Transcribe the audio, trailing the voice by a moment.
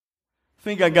I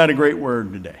think I got a great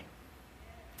word today.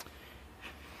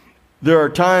 There are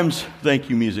times,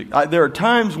 thank you, music. There are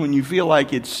times when you feel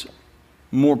like it's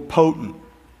more potent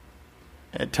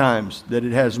at times, that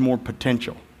it has more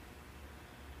potential.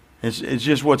 It's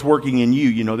just what's working in you.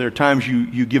 You know, there are times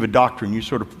you give a doctrine, you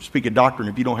sort of speak a doctrine.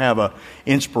 If you don't have a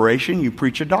inspiration, you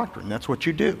preach a doctrine. That's what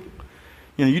you do.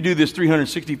 You know, you do this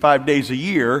 365 days a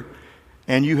year,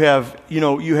 and you have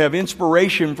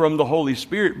inspiration from the Holy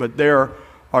Spirit, but there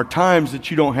are times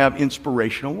that you don't have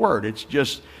inspirational word. It's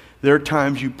just, there are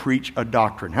times you preach a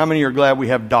doctrine. How many are glad we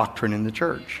have doctrine in the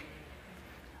church?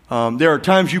 There are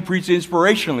times you preach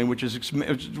inspirationally, which is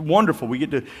it's wonderful. We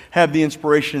get to have the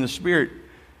inspiration in the Spirit.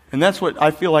 And that's what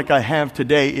I feel like I have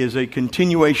today, is a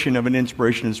continuation of an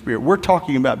inspiration in the Spirit. We're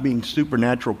talking about being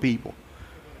supernatural people.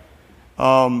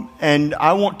 And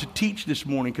I want to teach this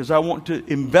morning because I want to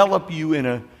envelop you in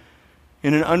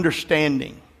an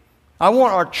understanding. I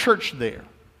want our church there.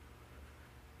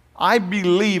 I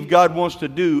believe God wants to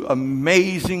do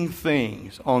amazing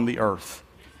things on the earth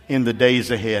in the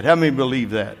days ahead. How many believe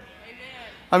that?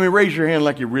 I mean, raise your hand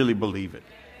like you really believe it.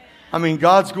 I mean,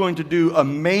 God's going to do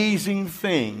amazing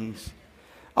things,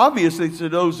 obviously, to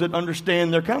those that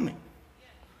understand they're coming.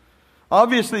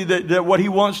 Obviously, that what He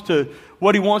wants to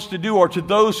do, or to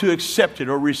those who accept it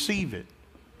or receive it.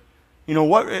 You know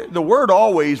what? The word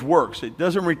always works. It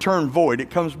doesn't return void. It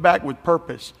comes back with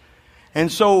purpose.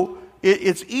 And so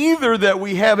it's either that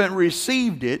we haven't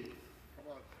received it,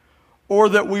 or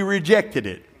that we rejected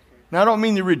it. Now, I don't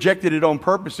mean you rejected it on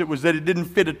purpose. It was that it didn't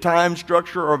fit a time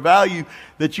structure or value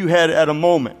that you had at a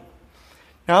moment.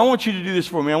 Now, I want you to do this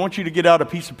for me. I want you to get out a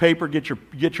piece of paper, get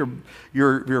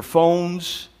your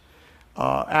phones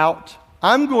out.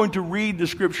 I'm going to read the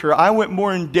scripture. I went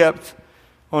more in depth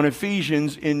on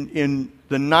Ephesians in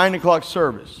the 9 o'clock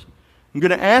service. I'm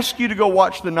going to ask you to go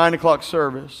watch the 9 o'clock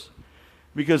service,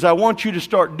 because I want you to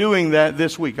start doing that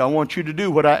this week. I want you to do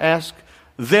what I ask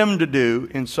them to do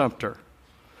in Sumter.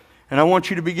 And I want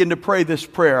you to begin to pray this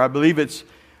prayer. I believe it's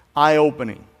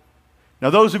eye-opening.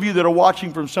 Now, those of you that are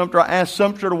watching from Sumter, I asked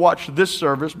Sumter to watch this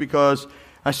service because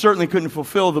I certainly couldn't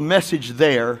fulfill the message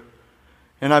there.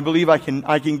 And I believe I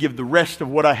can give the rest of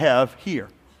what I have here.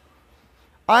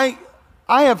 I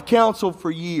have counseled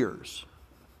for years.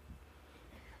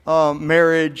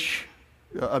 Marriage,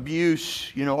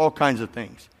 abuse, all kinds of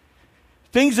things.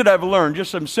 Things that I've learned,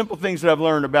 just some simple things that I've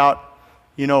learned about,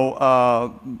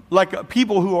 like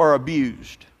people who are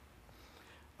abused.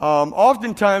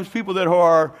 Oftentimes, people that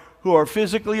who are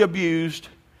physically abused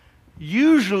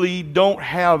usually don't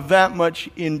have that much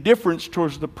indifference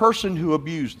towards the person who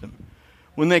abused them.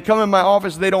 When they come in my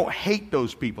office, they don't hate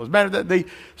those people. As a matter of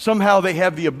fact, they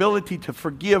have the ability to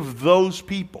forgive those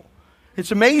people.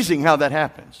 It's amazing how that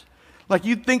happens. Like,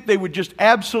 you'd think they would just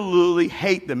absolutely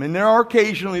hate them. And there are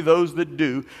occasionally those that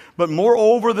do. But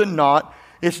moreover than not,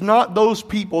 it's not those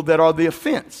people that are the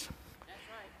offense. That's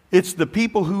right. It's the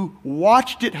people who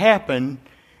watched it happen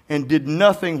and did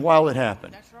nothing while it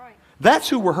happened. That's right. That's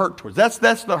who we're hurt towards. That's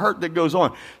the hurt that goes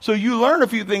on. So you learn a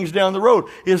few things down the road.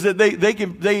 Is that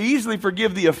they easily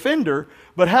forgive the offender,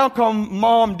 but how come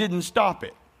mom didn't stop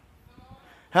it?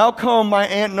 How come my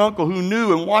aunt and uncle who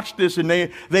knew and watched this and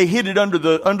they hid it under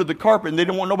the carpet and they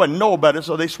didn't want nobody to know about it,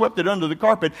 so they swept it under the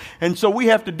carpet. And so we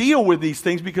have to deal with these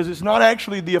things because it's not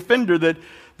actually the offender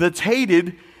that's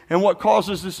hated, and what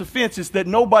causes this offense is that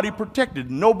nobody protected,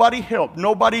 nobody helped,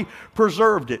 nobody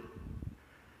preserved it.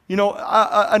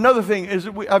 Another thing is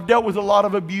that I've dealt with a lot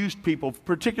of abused people,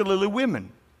 particularly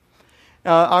women.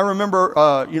 I remember,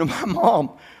 my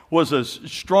mom was a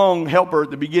strong helper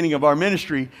at the beginning of our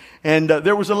ministry. And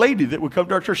there was a lady that would come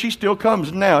to our church. She still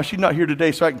comes now. She's not here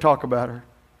today, so I can talk about her.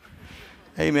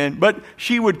 Amen. But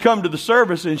she would come to the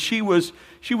service, and she was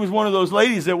one of those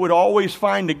ladies that would always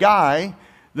find a guy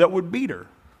that would beat her.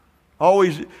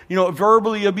 Always,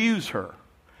 verbally abuse her.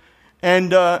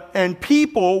 And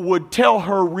people would tell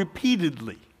her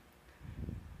repeatedly,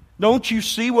 "Don't you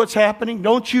see what's happening?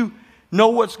 Don't you know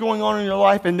what's going on in your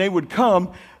life?" And they would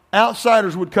come.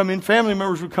 Outsiders would come in, family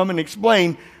members would come and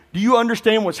explain, "Do you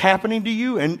understand what's happening to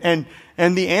you?" And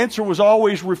the answer was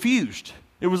always refused.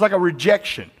 It was like a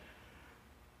rejection.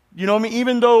 You know what I mean?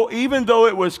 Even though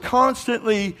it was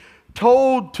constantly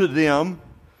told to them,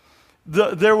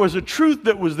 there was a truth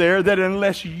that was there that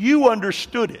unless you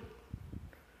understood it,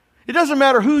 it doesn't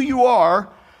matter who you are,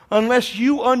 unless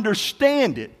you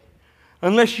understand it,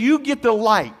 unless you get the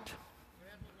light,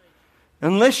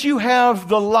 unless you have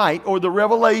the light or the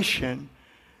revelation,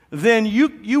 then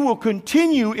you will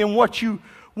continue in what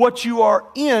you are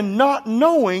in, not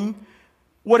knowing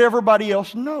what everybody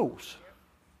else knows.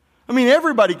 I mean,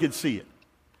 everybody could see it.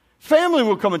 Family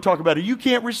will come and talk about it. You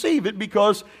can't receive it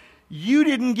because you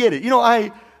didn't get it. You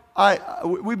know,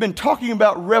 we've been talking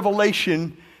about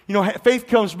revelation. You know, faith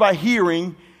comes by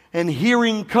hearing, and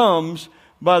hearing comes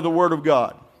by the Word of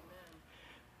God.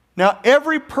 Now,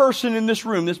 every person in this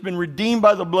room that's been redeemed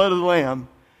by the blood of the Lamb,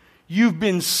 you've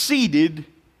been seated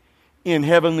in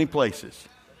heavenly places.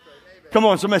 Come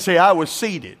on, somebody say, I was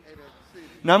seated.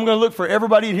 Now, I'm going to look for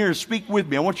everybody in here to speak with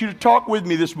me. I want you to talk with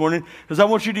me this morning because I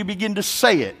want you to begin to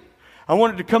say it. I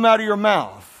want it to come out of your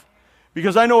mouth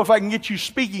because I know if I can get you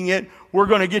speaking it, we're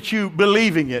going to get you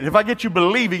believing it. If I get you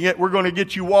believing it, we're going to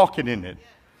get you walking in it.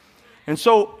 And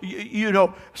so,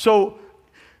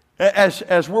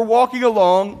 as we're walking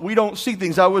along, we don't see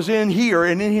things. I was in here,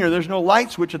 and in here, there's no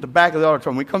light switch at the back of the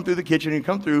auditorium. We come through the kitchen and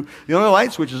come through. The only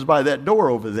light switch is by that door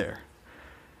over there.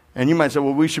 And you might say,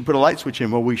 well, we should put a light switch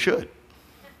in. Well, we should.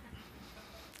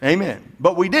 Amen.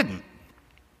 But we didn't.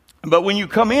 But when you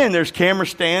come in, there's camera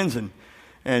stands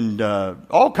and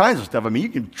all kinds of stuff. I mean, you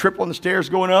can trip on the stairs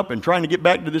going up and trying to get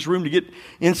back to this room to get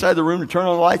inside the room to turn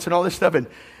on the lights and all this stuff.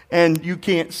 And you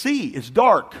can't see. It's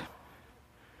dark.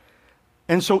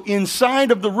 And so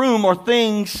inside of the room are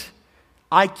things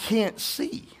I can't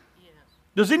see. Yes.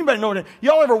 Does anybody know that?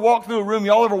 Y'all ever walk through a room?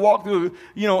 Y'all ever walk through,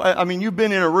 I mean, you've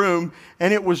been in a room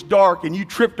and it was dark and you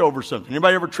tripped over something.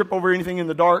 Anybody ever trip over anything in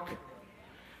the dark?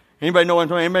 Anybody know what I'm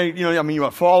talking about? Anybody, you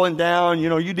were falling down,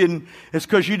 you didn't, it's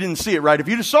because you didn't see it, right? If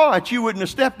you'd have saw it, you wouldn't have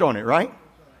stepped on it, right?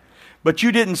 But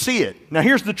you didn't see it. Now,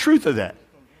 here's the truth of that.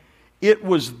 It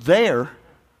was there.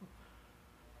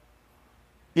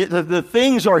 The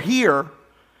things are here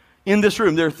in this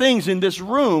room. There are things in this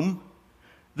room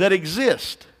that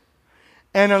exist.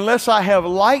 And unless I have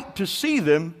light to see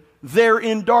them, they're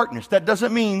in darkness. That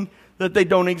doesn't mean that they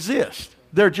don't exist.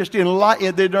 They're just they're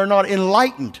not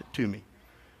enlightened to me.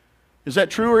 Is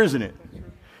that true or isn't it?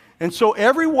 And so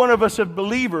every one of us as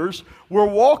believers, we're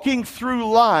walking through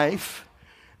life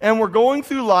and we're going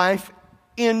through life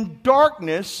in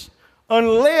darkness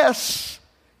unless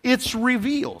it's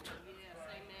revealed.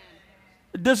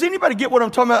 Does anybody get what I'm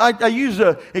talking about? I use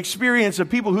the experience of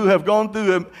people who have gone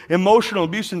through emotional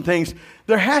abuse and things.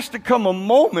 There has to come a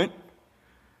moment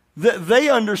that they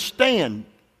understand,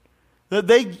 that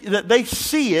they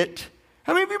see it.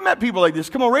 How many of you met people like this?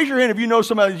 Come on, raise your hand if you know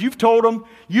somebody. You've told them,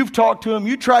 you've talked to them,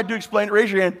 you tried to explain it.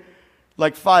 Raise your hand.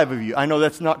 Like 5 of you. I know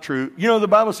that's not true. The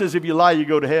Bible says if you lie, you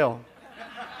go to hell.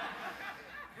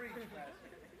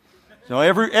 So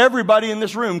everybody in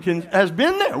this room has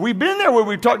been there. We've been there where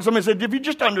we've talked to somebody and said, if you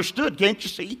just understood, can't you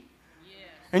see? Yes.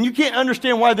 And you can't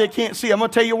understand why they can't see. I'm going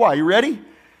to tell you why. You ready?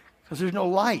 Because there's no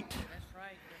light. That's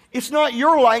right. It's not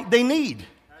your light they need.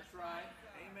 That's right.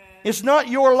 Amen. It's not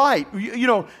your light.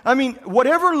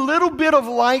 Whatever little bit of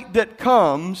light that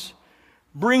comes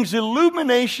brings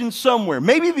illumination somewhere.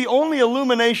 Maybe the only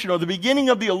illumination or the beginning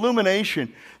of the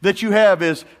illumination that you have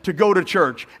is to go to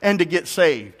church and to get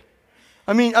saved.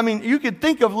 I mean, you could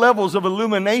think of levels of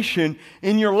illumination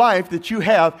in your life that you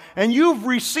have, and you've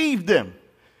received them.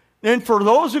 And for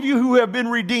those of you who have been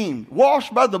redeemed,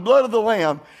 washed by the blood of the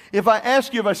Lamb, if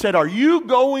I said, are you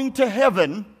going to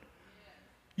heaven?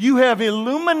 You have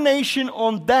illumination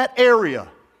on that area.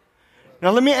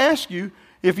 Now let me ask you,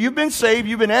 if you've been saved,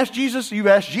 you've asked Jesus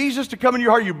to come into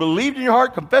your heart, you believed in your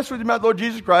heart, confessed with your mouth, Lord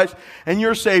Jesus Christ, and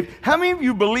you're saved. How many of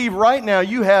you believe right now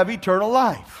you have eternal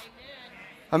life?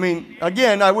 I mean,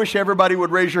 again, I wish everybody would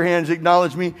raise your hands,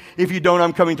 acknowledge me. If you don't,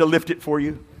 I'm coming to lift it for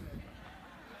you.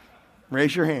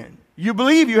 Raise your hand. You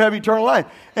believe you have eternal life.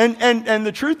 And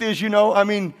the truth is,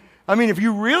 if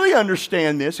you really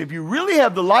understand this, if you really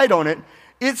have the light on it,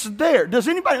 it's there. Does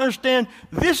anybody understand?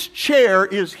 This chair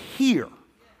is here.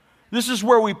 This is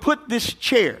where we put this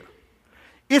chair.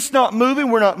 It's not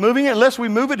moving. We're not moving it. Unless we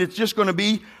move it, it's just going to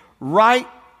be right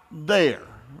there.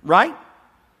 Right?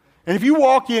 And if you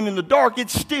walk in the dark,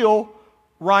 it's still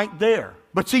right there.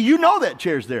 But see, you know that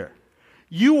chair's there.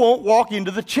 You won't walk into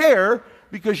the chair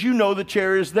because you know the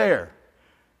chair is there.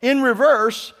 In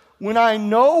reverse, when I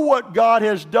know what God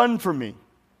has done for me,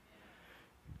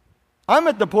 I'm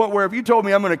at the point where if you told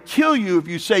me I'm going to kill you if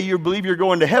you say you believe you're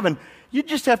going to heaven, you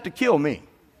just have to kill me.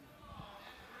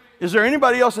 Is there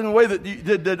anybody else in the way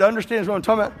that understands what I'm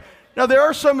talking about? Now, there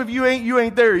are some of you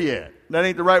ain't there yet. That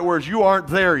ain't the right words. You aren't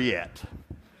there yet.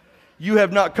 You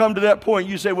have not come to that point.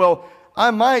 You say, well,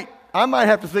 I might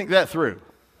have to think that through.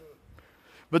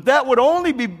 But that would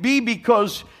only be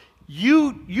because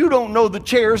you don't know the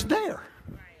chair's there.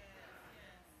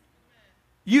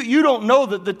 You don't know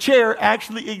that the chair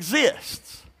actually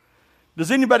exists.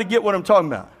 Does anybody get what I'm talking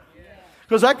about?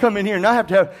 Because I come in here and I have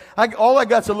to have, all I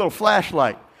got's a little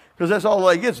flashlight. because that's all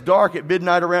it gets dark at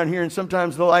midnight around here, and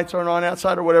sometimes the lights aren't on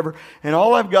outside or whatever. And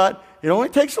all I've got, it only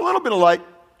takes a little bit of light.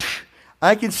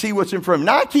 I can see what's in front of me.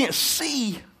 Now I can't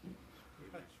see.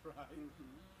 That's right.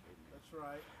 That's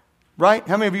right. Right?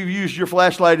 How many of you have used your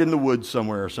flashlight in the woods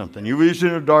somewhere or something? You've used it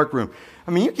in a dark room.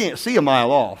 I mean, you can't see a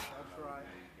mile off.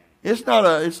 That's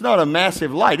right. It's not a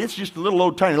massive light. It's just a little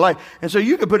old tiny light. And so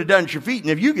you can put it down at your feet, and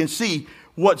if you can see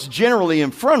what's generally in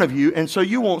front of you, and so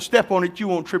you won't step on it, you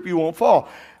won't trip, you won't fall.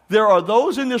 There are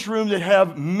those in this room that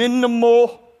have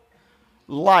minimal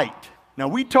light. Now,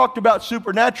 we talked about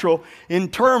supernatural in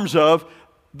terms of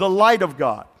the light of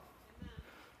God.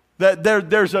 That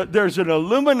there's an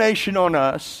illumination on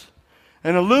us,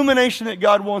 an illumination that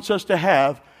God wants us to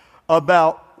have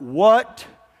about what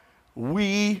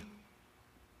we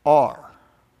are.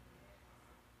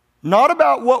 Not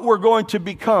about what we're going to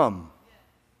become.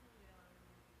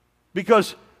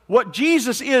 Because what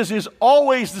Jesus is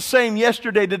always the same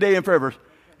yesterday, today, and forever.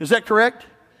 Is that correct?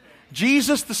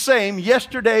 Jesus the same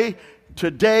yesterday,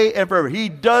 today, and forever. He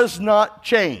does not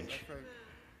change.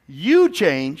 You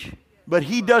change, but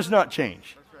He does not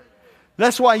change.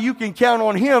 That's why you can count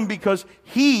on Him, because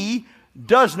He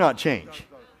does not change.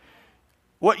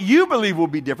 What you believe will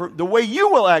be different. The way you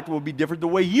will act will be different. The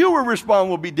way you will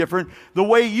respond will be different. The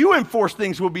way you enforce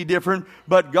things will be different.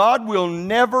 But God will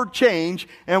never change.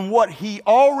 And what He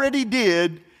already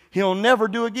did, He'll never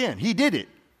do again. He did it.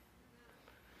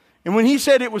 And when He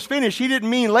said it was finished, He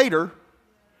didn't mean later.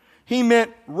 He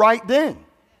meant right then.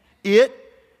 It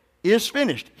is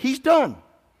finished. He's done.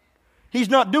 He's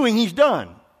not doing, He's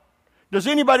done. Does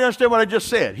anybody understand what I just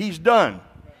said? He's done.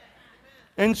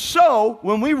 And so,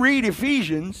 when we read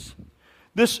Ephesians,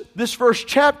 this first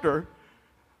chapter,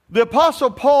 the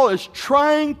Apostle Paul is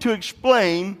trying to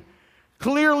explain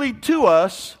clearly to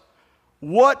us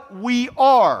what we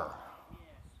are.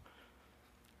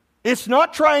 It's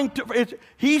not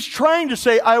he's trying to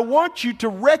say, I want you to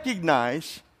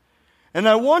recognize and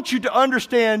I want you to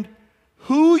understand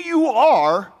who you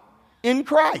are in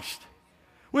Christ.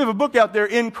 We have a book out there,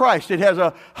 In Christ. It has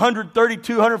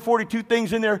 142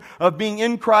 things in there of being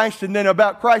in Christ, and then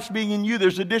about Christ being in you.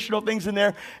 There's additional things in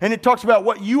there, and it talks about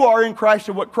what you are in Christ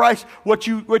and what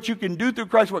you can do through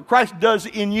Christ, what Christ does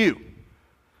in you.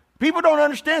 People don't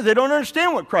understand. They don't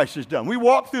understand what Christ has done. We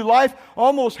walk through life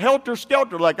almost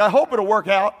helter-skelter, like, I hope it'll work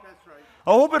out. That's right.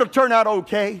 I hope it'll turn out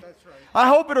okay. That's right. I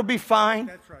hope it'll be fine.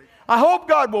 That's right. I hope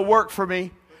God will work for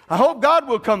me. I hope God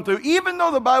will come through. Even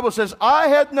though the Bible says, eye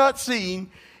hath not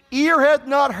seen, ear hath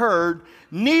not heard,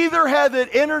 neither hath it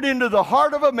entered into the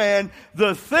heart of a man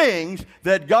the things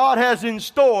that God has in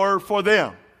store for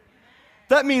them.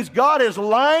 That means God has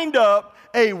lined up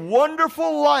a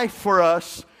wonderful life for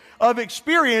us of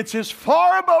experiences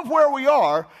far above where we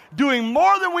are, doing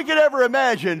more than we could ever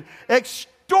imagine,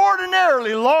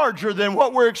 extraordinarily larger than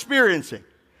what we're experiencing.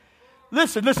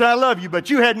 Listen, I love you, but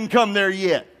you hadn't come there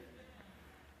yet.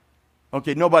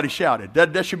 Okay, nobody shouted.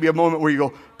 That should be a moment where you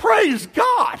go, praise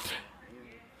God.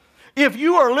 If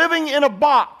you are living in a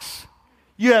box,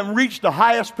 you haven't reached the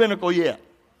highest pinnacle yet.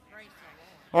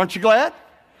 Aren't you glad?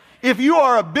 If you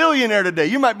are a billionaire today,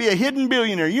 you might be a hidden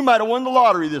billionaire. You might have won the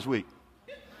lottery this week.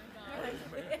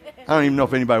 I don't even know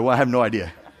if anybody won. I have no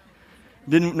idea.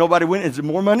 Didn't nobody win? Is it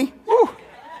more money? Woo.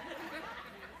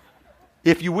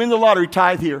 If you win the lottery,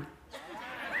 tithe here.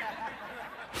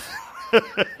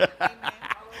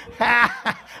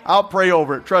 I'll pray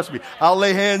over it. Trust me. I'll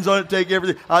lay hands on it, take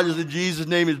everything. I just, in Jesus'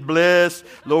 name, is blessed.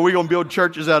 Lord, we're going to build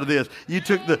churches out of this. You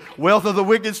took the wealth of the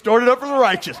wicked, stored it up for the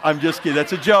righteous. I'm just kidding.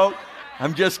 That's a joke.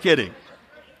 I'm just kidding.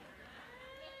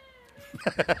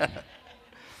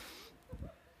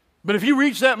 But if you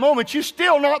reach that moment, you're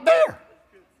still not there.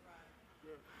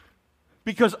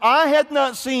 Because eye hath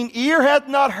not seen, ear hath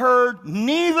not heard,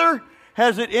 neither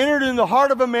has it entered in the heart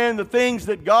of a man the things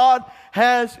that God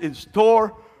has in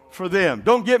store for them.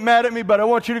 Don't get mad at me, but I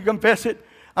want you to confess it.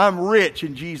 I'm rich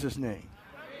in Jesus' name.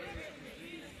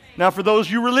 Now, for those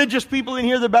of you religious people in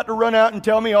here that are about to run out and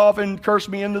tell me off and curse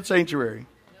me in the sanctuary,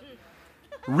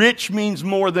 rich means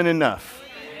more than enough.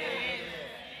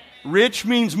 Rich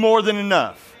means more than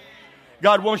enough.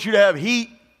 God wants you to have heat,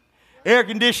 air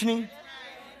conditioning.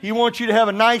 He wants you to have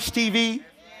a nice TV.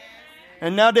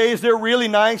 And nowadays, they're really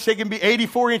nice. They can be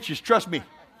 84 inches. Trust me.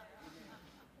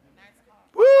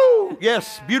 Woo!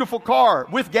 Yes, beautiful car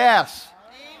with gas.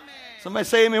 Somebody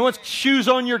say amen. He wants shoes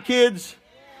on your kids,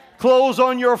 clothes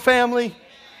on your family.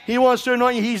 He wants to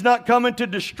anoint you. He's not coming to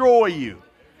destroy you.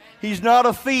 He's not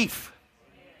a thief.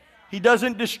 He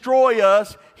doesn't destroy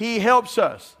us. He helps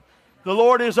us. The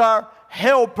Lord is our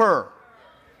helper.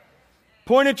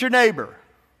 Point at your neighbor.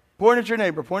 Point at your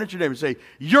neighbor. Point at your neighbor. Say,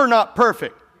 you're not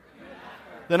perfect.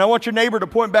 Then I want your neighbor to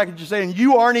point back at you saying,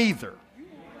 you aren't either.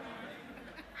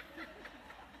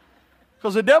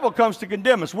 Because the devil comes to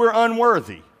condemn us. We're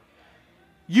unworthy.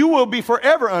 You will be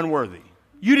forever unworthy.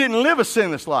 You didn't live a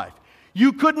sinless life.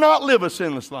 You could not live a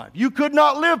sinless life. You could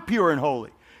not live pure and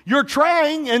holy. You're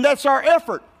trying, and that's our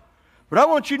effort. But I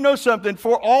want you to know something.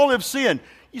 For all have sinned.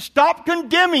 You stop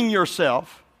condemning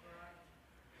yourself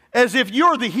as if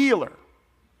you're the healer.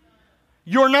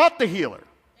 You're not the healer.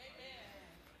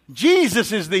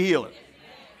 Jesus is the healer.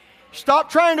 Stop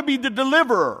trying to be the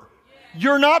deliverer.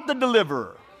 You're not the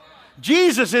deliverer.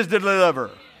 Jesus is the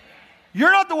deliverer.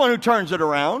 You're not the one who turns it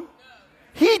around.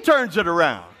 He turns it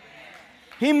around.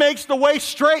 He makes the way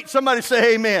straight. Somebody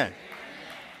say amen.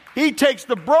 He takes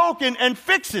the broken and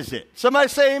fixes it. Somebody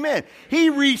say amen. He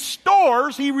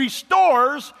restores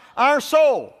our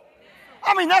soul.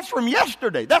 I mean, that's from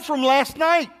yesterday. That's from last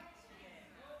night.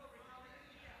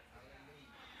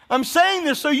 I'm saying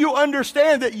this so you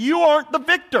understand that you aren't the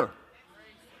victor.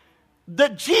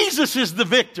 That Jesus is the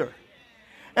victor.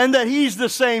 And that He's the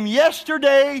same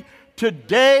yesterday,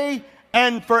 today,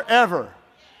 and forever.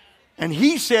 And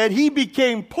He said He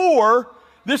became poor.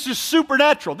 This is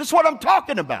supernatural. This is what I'm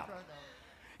talking about.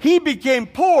 He became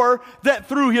poor that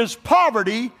through His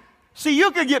poverty. See,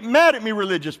 you could get mad at me,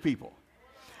 religious people.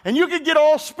 And you could get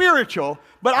all spiritual,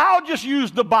 but I'll just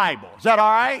use the Bible. Is that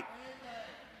all right?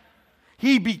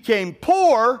 He became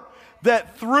poor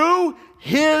that through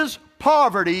His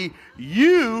poverty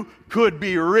you could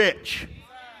be rich.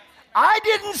 I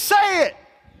didn't say it.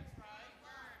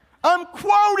 I'm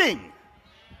quoting.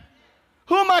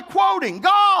 Who am I quoting?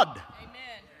 God.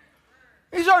 Amen.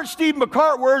 These aren't Steve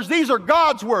McCart words. These are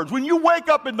God's words. When you wake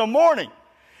up in the morning,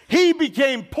 He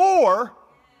became poor.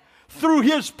 Through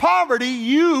His poverty,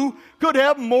 you could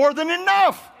have more than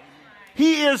enough.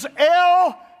 He is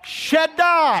El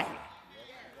Shaddai.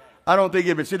 I don't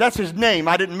think see, that's His name.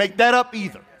 I didn't make that up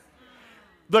either.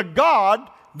 The God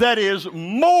that is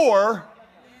more.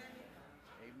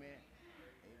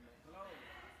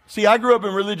 See, I grew up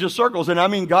in religious circles, and I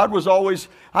mean, God was always,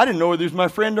 I didn't know whether He was my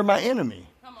friend or my enemy.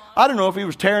 I didn't know if He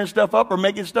was tearing stuff up or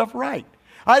making stuff right.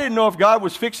 I didn't know if God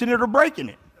was fixing it or breaking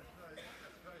it.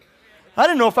 I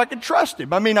didn't know if I could trust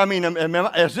Him. I mean,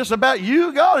 is this about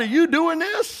you, God? Are you doing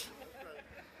this?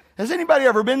 Has anybody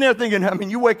ever been there thinking, I mean,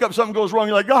 you wake up, something goes wrong,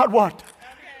 you're like, God, what?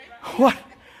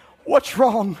 What's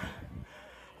wrong?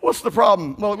 What's the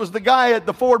problem? Well, it was the guy at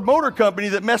the Ford Motor Company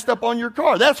that messed up on your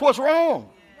car. That's what's wrong.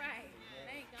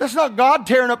 That's not God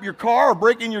tearing up your car or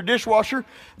breaking your dishwasher.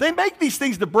 They make these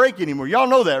things to break anymore. Y'all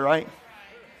know that, right?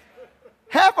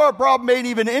 Half our problem ain't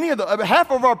even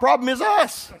half of our problem is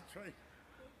us.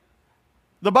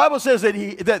 The Bible says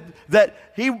that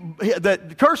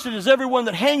cursed is everyone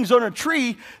that hangs on a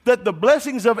tree, that the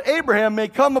blessings of Abraham may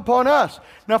come upon us.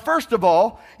 Now, first of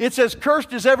all, it says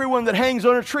cursed is everyone that hangs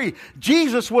on a tree.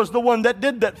 Jesus was the one that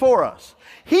did that for us.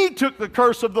 He took the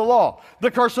curse of the law.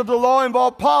 The curse of the law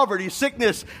involved poverty,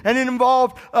 sickness, and it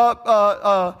involved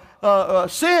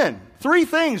sin. Three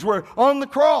things were on the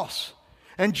cross.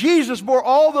 And Jesus bore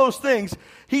all those things.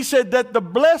 He said that the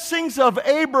blessings of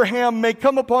Abraham may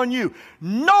come upon you.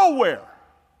 Nowhere.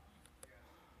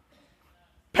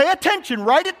 Pay attention.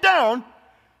 Write it down.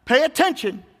 Pay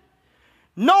attention.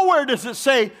 Nowhere does it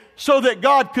say so that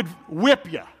God could whip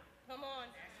you. Come on.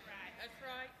 That's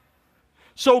right.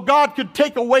 So God could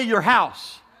take away your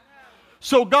house.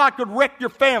 So God could wreck your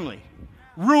family.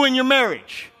 Ruin your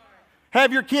marriage.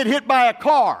 Have your kid hit by a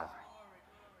car.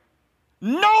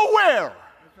 Nowhere.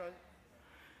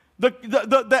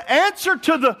 The answer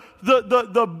to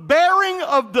the bearing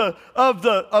of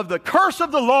the curse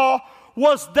of the law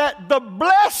was that the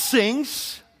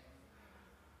blessings.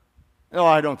 Oh,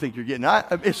 I don't think you're getting it.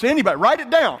 It's anybody. Write it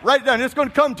down. Write it down. It's going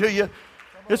to come to you.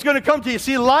 It's going to come to you.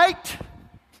 See, light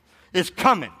is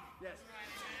coming.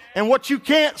 And what you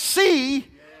can't see,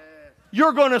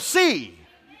 you're going to see.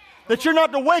 That you're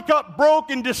not to wake up broke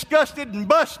and disgusted and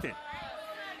busted.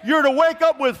 You're to wake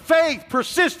up with faith,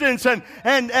 persistence,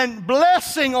 and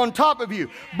blessing on top of you.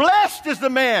 Blessed is the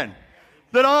man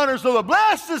that honors the Lord.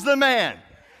 Blessed is the man.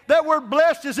 That word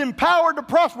blessed is empowered to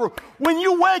prosper. When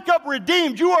you wake up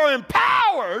redeemed, you are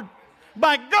empowered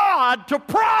by God to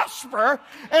prosper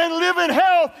and live in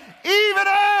health even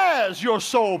as your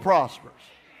soul prospers.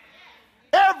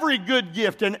 Every good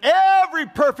gift and every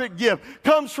perfect gift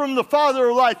comes from the Father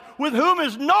of lights, with whom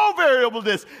is no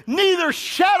variableness, neither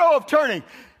shadow of turning.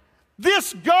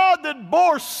 This God that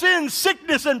bore sin,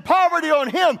 sickness, and poverty on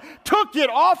Him took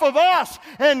it off of us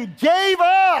and gave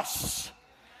us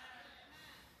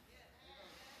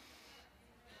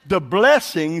the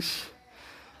blessings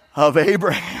of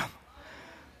Abraham.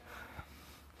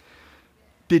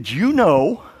 do you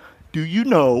know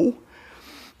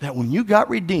that when you got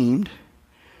redeemed,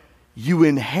 you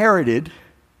inherited,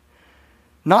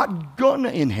 not gonna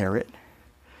inherit,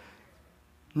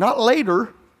 not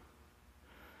later.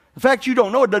 The fact you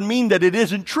don't know it doesn't mean that it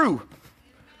isn't true.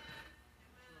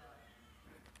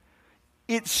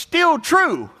 It's still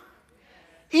true,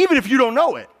 even if you don't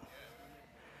know it.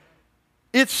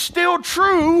 It's still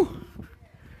true.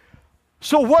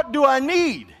 So what do I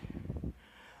need?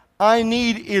 I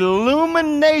need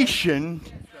illumination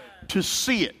to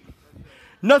see it.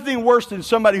 Nothing worse than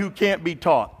somebody who can't be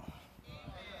taught.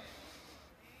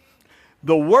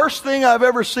 The worst thing I've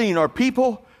ever seen are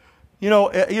people,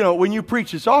 when you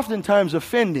preach, it's oftentimes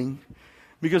offending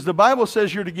because the Bible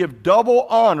says you're to give double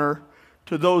honor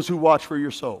to those who watch for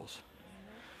your souls.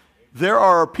 There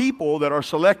are people that are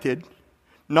selected,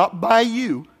 not by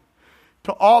you,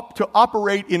 to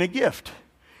operate in a gift.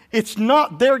 It's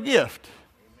not their gift.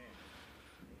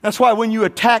 That's why when you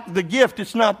attack the gift,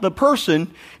 it's not the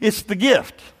person, it's the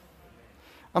gift.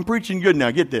 I'm preaching good now,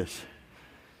 get this.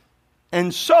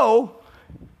 And so,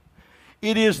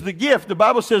 it is the gift. The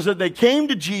Bible says that they came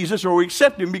to Jesus or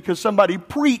accepted him because somebody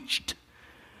preached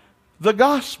the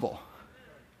gospel.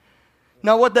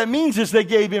 Now what that means is they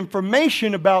gave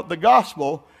information about the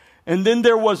gospel, and then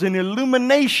there was an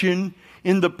illumination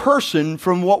in the person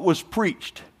from what was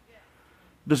preached.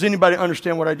 Does anybody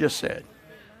understand what I just said?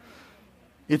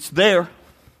 It's there.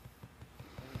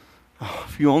 Oh,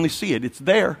 if you only see it, it's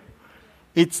there.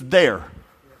 It's there.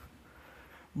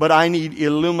 But I need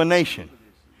illumination.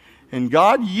 And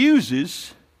God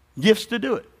uses gifts to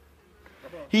do it.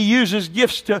 He uses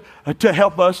gifts to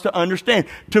help us to understand,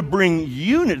 to bring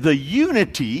the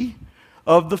unity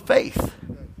of the faith.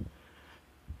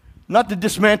 Not to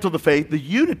dismantle the faith, the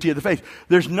unity of the faith.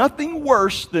 There's nothing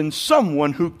worse than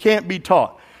someone who can't be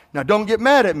taught. Now, don't get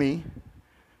mad at me,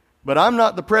 but I'm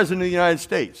not the President of the United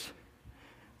States.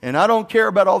 And I don't care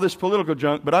about all this political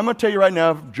junk, but I'm going to tell you right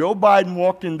now, if Joe Biden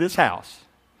walked in this house,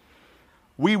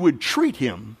 we would treat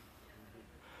him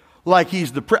like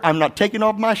he's the I'm not taking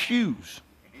off my shoes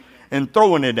and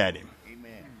throwing it at him.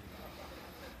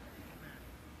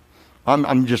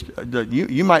 I'm just,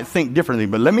 you might think differently,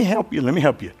 but let me help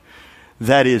you.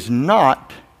 That is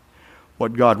not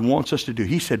what God wants us to do.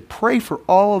 He said, pray for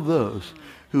all of those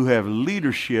who have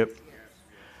leadership.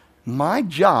 My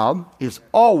job is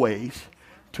always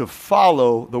to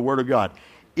follow the Word of God.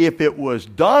 If it was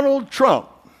Donald Trump,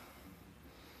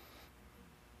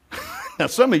 now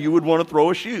some of you would want to throw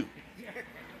a shoe.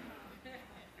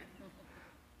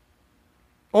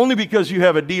 Only because you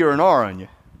have a D or an R on you.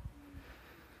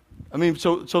 I mean,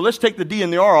 so let's take the D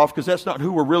and the R off because that's not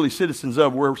who we're really citizens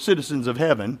of. We're citizens of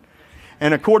heaven.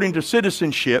 And according to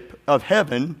citizenship of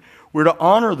heaven, we're to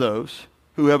honor those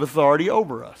who have authority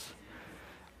over us.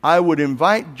 I would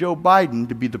invite Joe Biden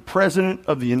to be the President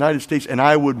of the United States, and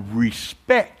I would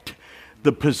respect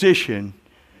the position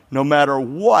no matter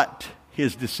what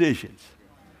his decisions.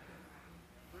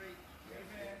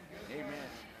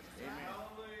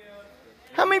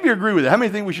 How many of you agree with that? How many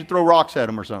think we should throw rocks at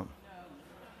him or something?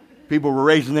 People were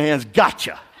raising their hands.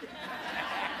 Gotcha.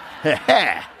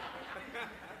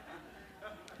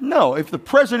 No, if the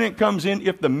president comes in,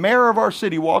 if the mayor of our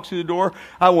city walks through the door,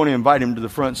 I want to invite him to the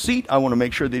front seat. I want to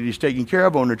make sure that he's taken care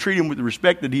of. I want to treat him with the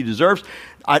respect that he deserves.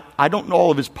 I don't know all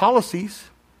of his policies,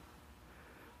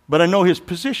 but I know his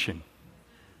position.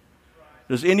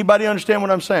 Does anybody understand what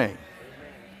I'm saying?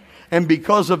 And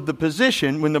because of the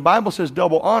position, when the Bible says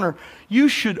double honor, you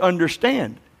should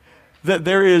understand that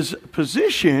there is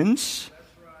positions,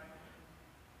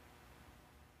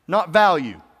 not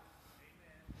value.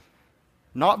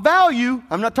 Not value.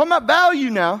 I'm not talking about value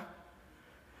now.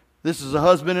 This is a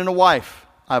husband and a wife.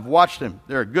 I've watched them.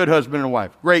 They're a good husband and a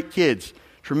wife. Great kids.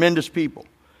 Tremendous people.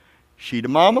 She the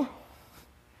mama.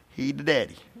 He the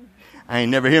daddy. I've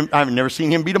never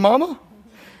seen him be the mama.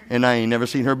 And I ain't never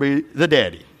seen her be the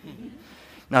daddy.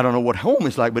 Now, I don't know what home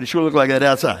is like, but it sure looks like that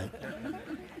outside.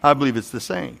 I believe it's the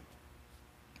same.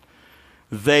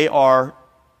 They are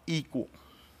equal.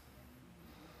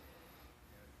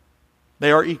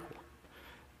 They are equal.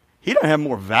 He doesn't have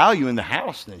more value in the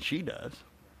house than she does.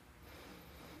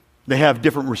 They have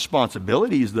different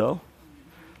responsibilities, though.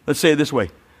 Let's say it this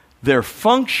way. Their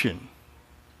function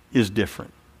is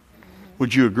different.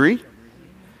 Would you agree?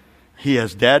 He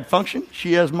has dad function.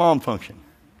 She has mom function.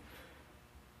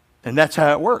 And that's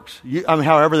how it works.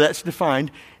 However that's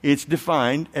defined, it's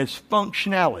defined as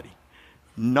functionality,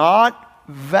 not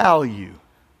value.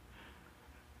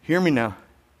 Hear me now.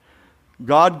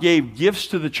 God gave gifts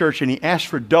to the church and he asked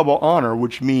for double honor,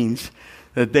 which means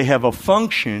that they have a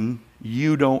function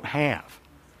you don't have.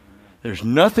 There's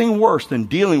nothing worse than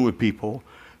dealing with people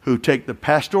who take the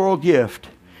pastoral gift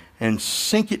and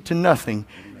sink it to nothing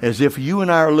as if you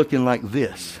and I are looking like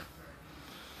this.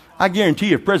 I guarantee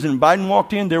you, if President Biden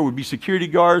walked in, there would be security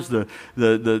guards,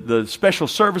 the special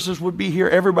services would be here,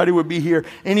 everybody would be here.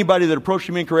 Anybody that approached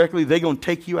him incorrectly, they're going to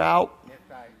take you out. That's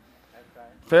right. That's right.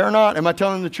 Fair or not? Am I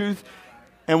telling the truth?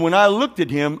 And when I looked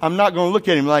at him, I'm not going to look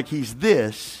at him like he's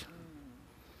this.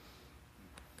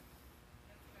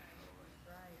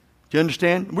 Do you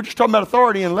understand? We're just talking about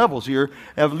authority and levels here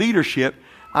of leadership.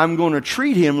 I'm going to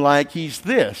treat him like he's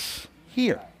this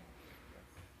here.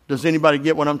 Does anybody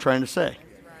get what I'm trying to say?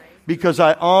 Because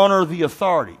I honor the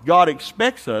authority. God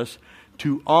expects us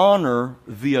to honor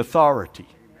the authority.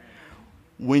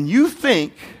 When you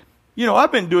think,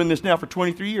 I've been doing this now for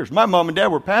 23 years. My mom and dad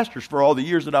were pastors for all the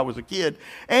years that I was a kid.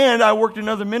 And I worked in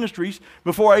other ministries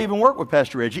before I even worked with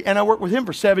Pastor Reggie. And I worked with him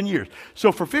for 7 years.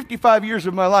 So for 55 years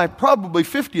of my life, probably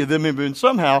 50 of them have been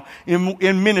somehow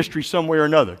in ministry some way or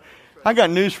another. I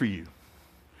got news for you.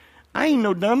 I ain't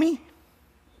no dummy.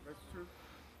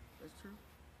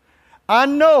 I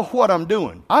know what I'm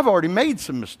doing. I've already made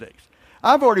some mistakes.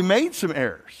 I've already made some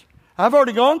errors. I've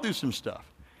already gone through some stuff.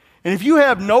 And if you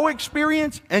have no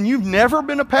experience and you've never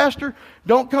been a pastor,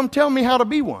 don't come tell me how to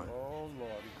be one. Oh,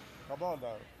 Lord. Come on,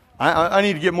 Doctor. I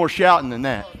need to get more shouting than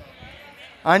that.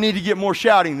 I need to get more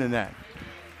shouting than that.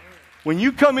 When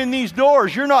you come in these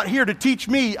doors, you're not here to teach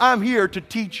me. I'm here to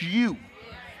teach you.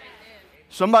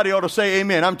 Somebody ought to say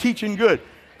amen. I'm teaching good.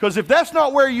 Because if that's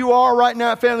not where you are right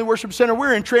now at Family Worship Center,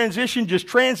 we're in transition. Just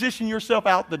transition yourself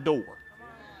out the door.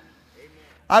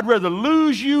 I'd rather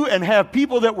lose you and have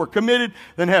people that were committed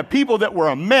than have people that were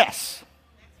a mess.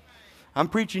 I'm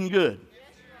preaching good.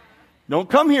 Don't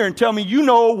come here and tell me you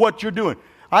know what you're doing.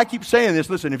 I keep saying this.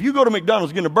 Listen, if you go to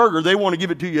McDonald's and get a burger, they want to give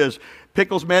it to you as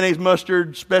pickles, mayonnaise,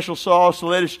 mustard, special sauce,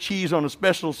 lettuce, cheese on a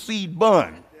special seed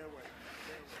bun.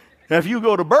 Now, if you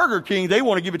go to Burger King, they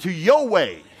want to give it to you your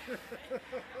way.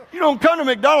 You don't come to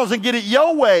McDonald's and get it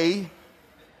your way.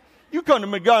 You come to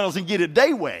McDonald's and get it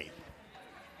their way.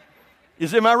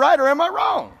 Am I right or am I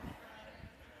wrong?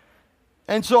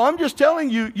 And so I'm just telling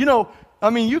you,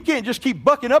 you can't just keep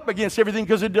bucking up against everything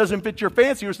because it doesn't fit your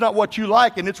fancy or it's not what you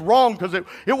like and it's wrong because it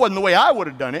wasn't the way I would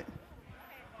have done it.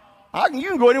 You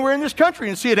can go anywhere in this country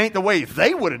and see it ain't the way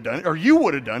they would have done it or you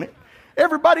would have done it.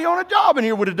 Everybody on a job in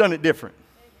here would have done it different.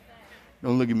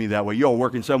 Don't look at me that way. You're all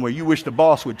working somewhere. You wish the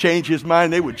boss would change his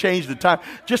mind. They would change the time.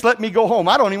 Just let me go home.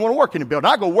 I don't even want to work in the building.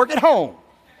 I go work at home.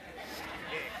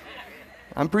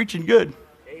 I'm preaching good.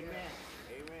 Amen.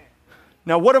 Amen.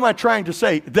 Now, what am I trying to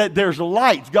say? That there's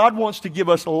light. God wants to give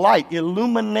us light,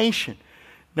 illumination.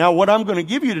 Now, what I'm going to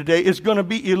give you today is going to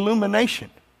be illumination.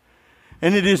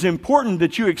 And it is important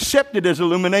that you accept it as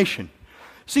illumination.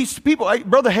 See,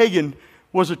 Brother Hagin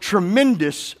was a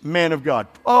tremendous man of God.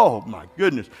 Oh, my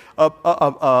goodness.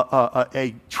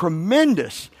 A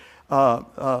tremendous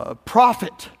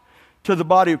prophet to the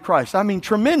body of Christ. I mean,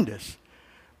 tremendous.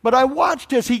 But I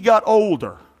watched as he got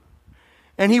older.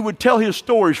 And he would tell his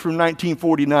stories from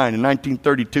 1949 and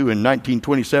 1932 and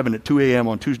 1927 at 2 a.m.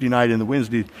 on Tuesday night and the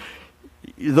Wednesday.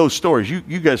 Those stories.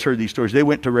 You guys heard these stories. They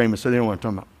went to Rhema, so they don't want to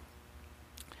talk about.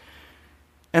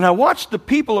 And I watched the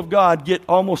people of God get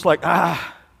almost like, I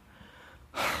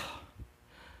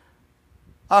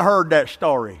heard that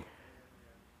story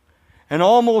and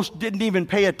almost didn't even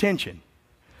pay attention.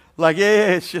 Like,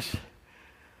 it's just...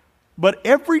 But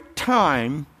every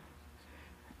time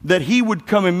that he would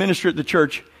come and minister at the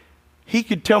church, he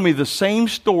could tell me the same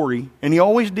story, and he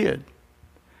always did.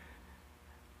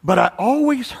 But I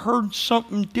always heard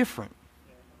something different.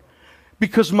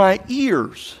 Because my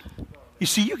ears... You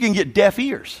see, you can get deaf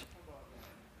ears.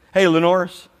 Hey,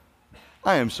 Lenoris,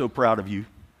 I am so proud of you.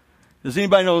 Does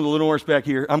anybody know the Lenoris back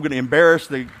here? I'm going to embarrass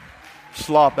the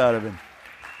slop out of him.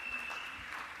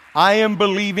 I am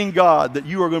believing God that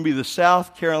you are going to be the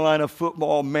South Carolina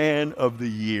Football Man of the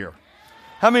Year.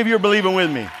 How many of you are believing with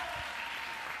me?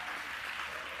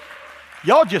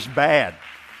 Y'all just bad.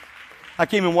 I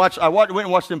went and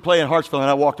watched them play in Hartsville, and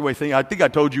I walked away thinking, I think I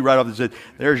told you right off the bat,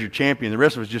 there's your champion. The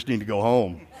rest of us just need to go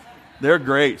home. They're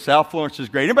great. South Florence is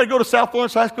great. Anybody go to South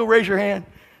Florence High School? Raise your hand.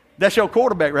 That's your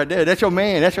quarterback right there. That's your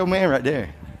man. That's your man right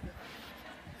there.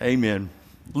 Amen.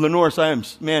 Lenoris,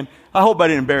 I hope I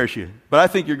didn't embarrass you, but I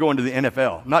think you're going to the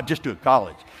NFL, not just to a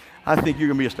college. I think you're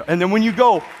going to be a star. And then when you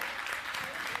go,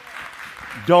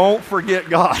 don't forget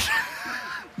God.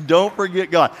 Don't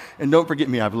forget God. And don't forget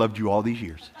me. I've loved you all these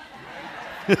years.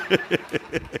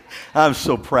 I'm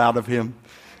so proud of him.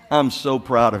 I'm so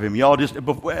proud of him. Y'all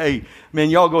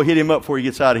y'all go hit him up before he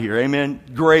gets out of here. Amen.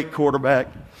 Great quarterback.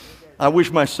 I wish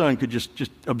my son could just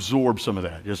absorb some of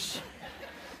that.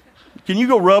 Can you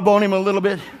go rub on him a little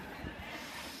bit?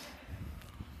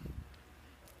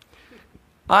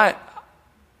 I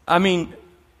mean,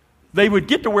 they would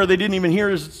get to where they didn't even hear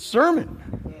his sermon.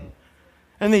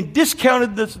 And they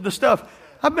discounted the stuff.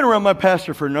 I've been around my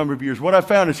pastor for a number of years. What I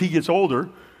found as he gets older,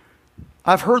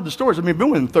 I've heard the stories. I mean, I've been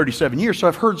with him 37 years, so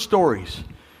I've heard stories,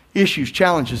 issues,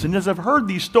 challenges. And as I've heard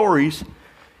these stories,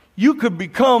 you could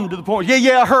become to the point,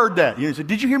 I heard that. You know, he said,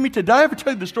 did you hear me today? Did I ever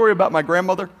tell you the story about my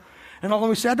grandmother? And I'll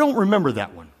always say, I don't remember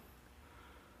that one.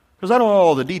 Because I don't know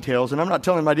all the details, and I'm not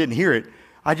telling him I didn't hear it.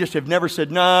 I just have never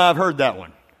said, nah, I've heard that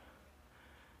one.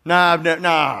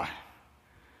 Nah.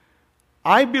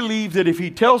 I believe that if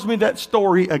he tells me that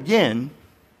story again,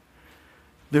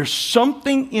 there's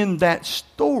something in that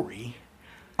story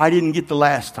I didn't get the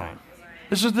last time.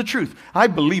 This is the truth. I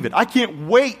believe it. I can't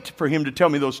wait for him to tell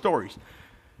me those stories.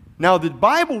 Now, the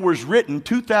Bible was written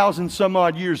 2,000 some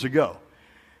odd years ago.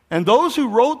 And those who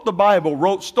wrote the Bible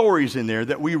wrote stories in there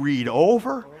that we read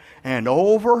over and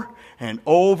over and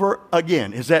over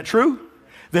again. Is that true?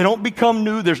 They don't become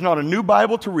new. There's not a new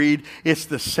Bible to read. It's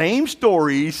the same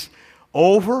stories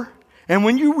over. And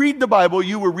when you read the Bible,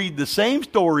 you will read the same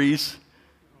stories.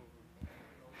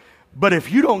 But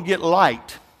if you don't get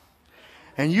light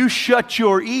and you shut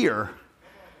your ear,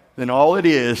 then all it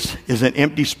is an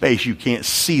empty space. You can't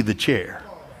see the chair.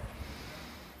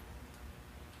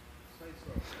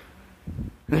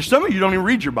 And there's some of you don't even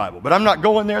read your Bible, but I'm not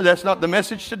going there. That's not the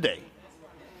message today.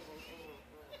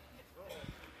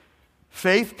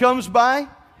 Faith comes by,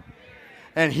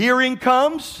 and hearing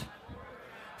comes.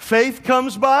 Faith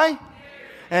comes by,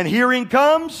 and hearing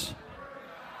comes.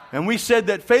 And we said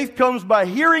that faith comes by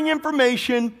hearing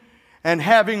information and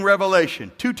having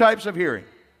revelation. Two types of hearing.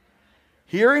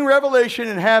 Hearing revelation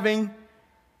and having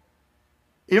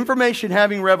information,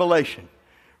 having revelation.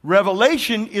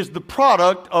 Revelation is the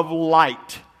product of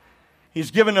light. He's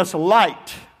given us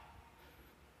light.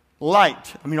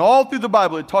 Light. I mean, all through the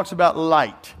Bible it talks about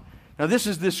light. Now this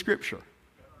is this scripture.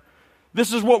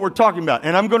 This is what we're talking about.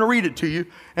 And I'm going to read it to you.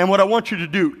 And what I want you to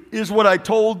do is what I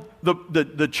told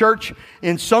the church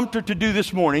in Sumter to do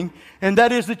this morning. And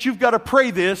that is that you've got to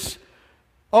pray this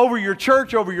over your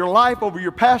church, over your life, over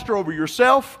your pastor, over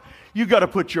yourself. You've got to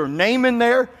put your name in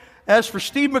there. As for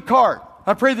Steve McCart,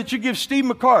 I pray that you give Steve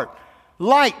McCart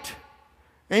light.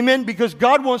 Amen? Because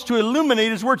God wants to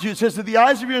illuminate His word to you. It says that the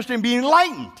eyes of your understanding be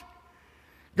enlightened.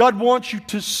 God wants you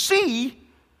to see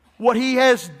what He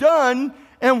has done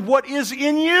and what is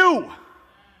in you.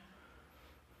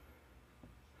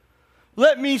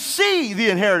 Let me see the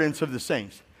inheritance of the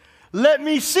saints. Let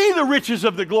me see the riches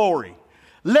of the glory.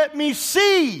 Let me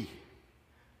see.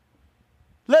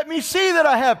 Let me see that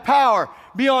I have power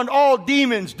beyond all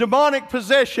demons, demonic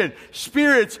possession,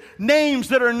 spirits, names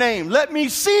that are named. Let me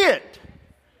see it.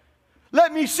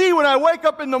 Let me see when I wake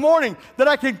up in the morning that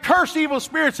I can curse evil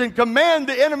spirits and command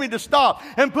the enemy to stop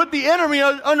and put the enemy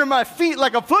under my feet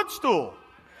like a footstool.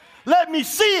 Let me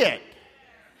see it.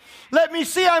 Let me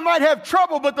see I might have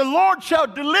trouble, but the Lord shall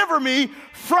deliver me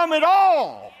from it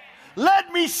all.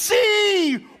 Let me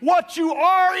see what you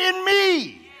are in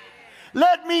me.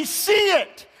 Let me see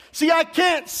it. See, I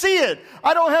can't see it.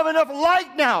 I don't have enough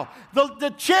light now.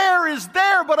 The chair is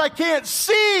there, but I can't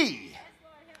see.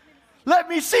 Let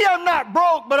me see I'm not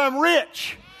broke, but I'm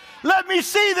rich. Let me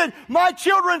see that my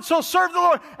children shall serve the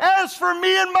Lord. As for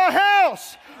me and my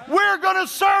house, we're going to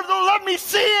serve the Lord. Let me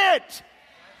see it.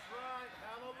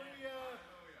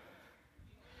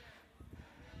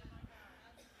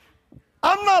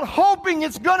 I'm not hoping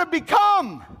it's going to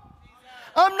become.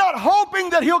 I'm not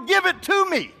hoping that He'll give it to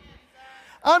me.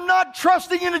 I'm not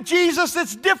trusting in a Jesus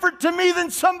that's different to me than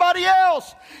somebody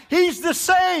else. He's the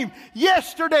same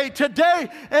yesterday, today,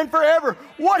 and forever.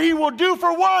 What He will do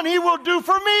for one, He will do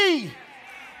for me.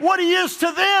 What He is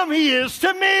to them, He is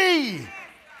to me.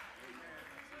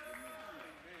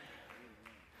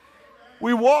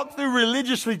 We walk through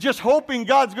religiously just hoping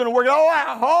God's going to work.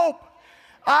 Oh,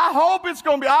 I hope it's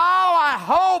going to be. Oh, I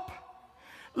hope.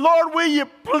 Lord, will you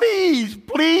please,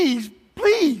 please,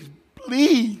 please,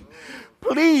 please,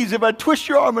 please, if I twist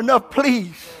your arm enough,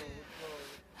 please.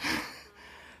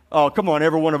 Oh, come on,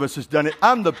 every one of us has done it.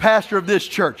 I'm the pastor of this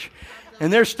church,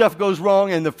 and their stuff goes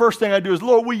wrong, and the first thing I do is,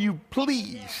 Lord, will you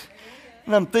please?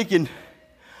 And I'm thinking,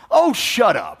 oh,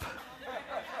 shut up.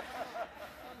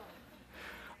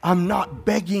 I'm not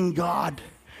begging God.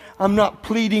 I'm not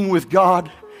pleading with God.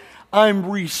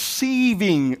 I'm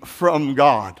receiving from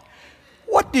God.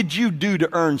 What did you do to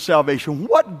earn salvation?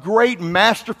 What great,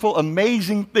 masterful,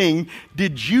 amazing thing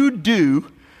did you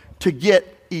do to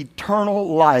get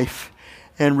eternal life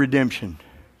and redemption?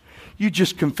 You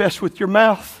just confessed with your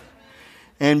mouth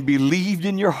and believed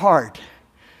in your heart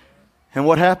And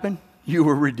what happened? You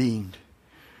were redeemed.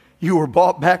 You were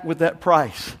bought back with that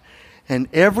price. And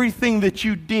everything that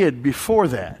you did before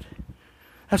that.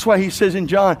 That's why he says in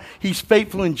John, he's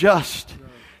faithful and just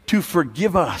to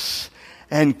forgive us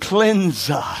and cleanse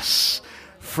us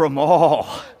from all.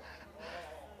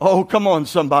 Oh, come on,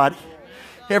 somebody.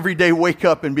 Every day wake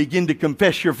up and begin to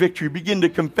confess your victory. Begin to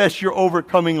confess your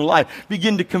overcoming life.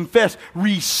 Begin to confess,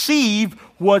 receive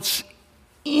what's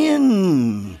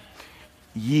in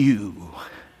you.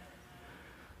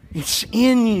 It's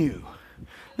in you.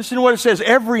 Listen to what it says,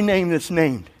 every name that's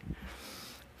named.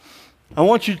 I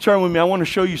want you to turn with me. I want to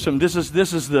show you something. This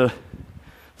is the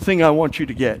thing I want you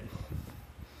to get.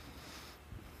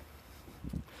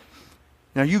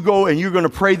 Now you go and you're going to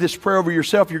pray this prayer over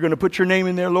yourself. You're going to put your name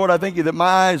in there. Lord, I thank you that my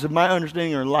eyes of my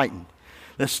understanding are enlightened.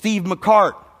 That Steve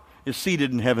McCart is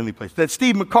seated in heavenly place. That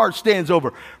Steve McCart stands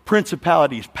over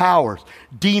principalities, powers,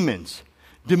 demons,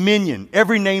 dominion,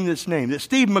 every name that's named. That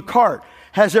Steve McCart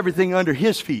has everything under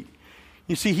his feet.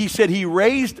 You see, he said he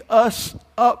raised us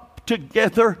up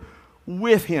together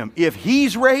with him. If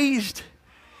he's raised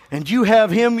and you have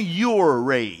him, you're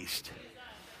raised.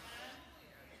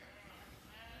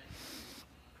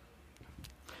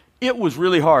 It was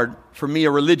really hard for me,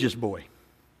 a religious boy,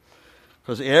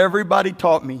 because everybody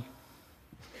taught me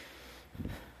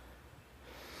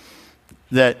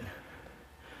that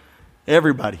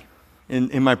everybody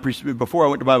in my before I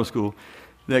went to Bible school,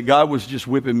 that God was just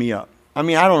whipping me up. I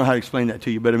mean, I don't know how to explain that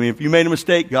to you, but I mean, if you made a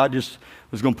mistake, God just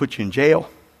was going to put you in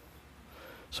jail,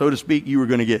 so to speak. You were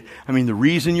going to get, I mean, the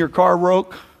reason your car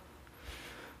broke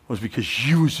was because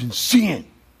you was in sin.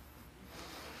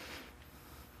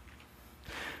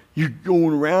 You're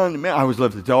going around the mountain. I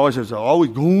was always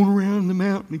going around the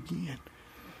mountain again.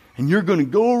 And you're going to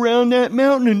go around that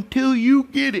mountain until you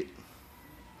get it.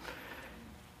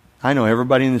 I know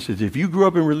everybody in this is, if you grew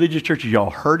up in religious churches, y'all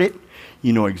heard it.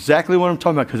 You know exactly what I'm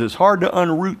talking about, because it's hard to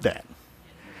unroot that.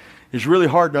 It's really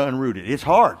hard to unroot it. It's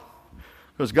hard.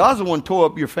 Because God's the one who tore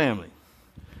up your family.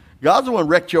 God's the one who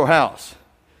wrecked your house.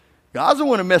 God's the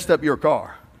one who messed up your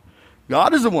car.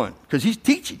 God is the one, because he's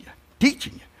teaching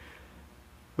you.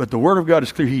 But the Word of God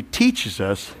is clear. He teaches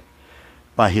us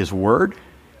by His Word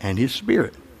and His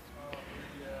Spirit.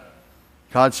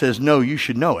 God says, no, you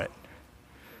should know it.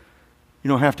 You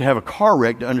don't have to have a car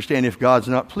wreck to understand if God's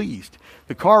not pleased.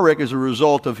 The car wreck is a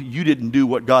result of you didn't do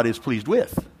what God is pleased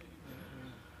with.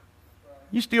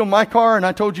 You steal my car and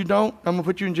I told you don't, I'm going to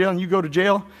put you in jail and you go to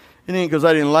jail. It ain't because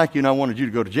I didn't like you and I wanted you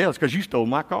to go to jail. It's because you stole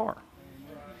my car.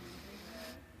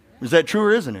 Is that true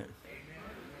or isn't it?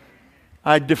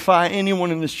 I defy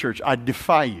anyone in this church. I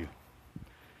defy you.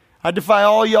 I defy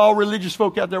all y'all religious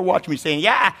folk out there watching me saying,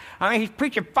 yeah, I mean, he's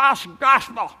preaching false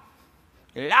gospel.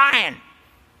 You're lying.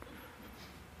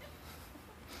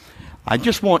 I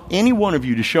just want any one of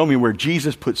you to show me where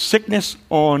Jesus put sickness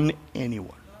on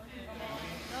anyone.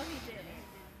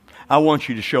 I want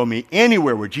you to show me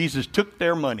anywhere where Jesus took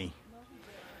their money,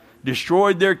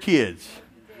 destroyed their kids,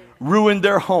 ruined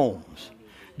their homes,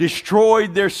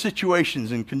 destroyed their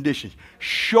situations and conditions.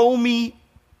 Show me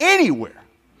anywhere.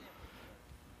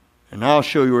 And I'll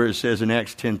show you where it says in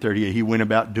Acts 10:38, he went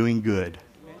about doing good,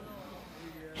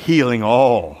 healing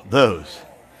all those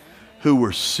who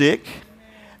were sick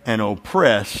and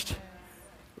oppressed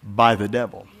by the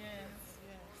devil.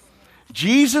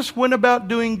 Jesus went about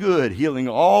doing good, healing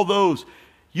all those.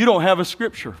 You don't have a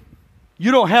scripture.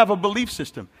 You don't have a belief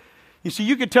system. You see,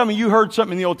 you could tell me you heard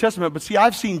something in the Old Testament, but see,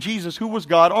 I've seen Jesus, who was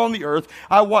God on the earth.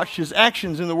 I watched his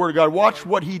actions in the Word of God, watched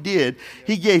what he did.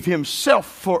 He gave himself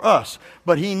for us,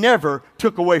 but he never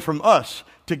took away from us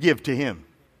to give to him.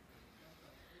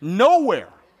 Nowhere.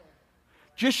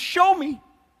 Just show me.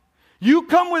 You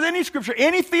come with any scripture,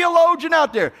 any theologian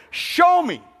out there, show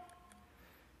me.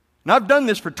 And I've done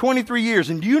this for 23 years,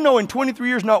 and do you know in 23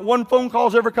 years not one phone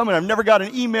call's ever come, and I've never got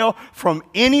an email from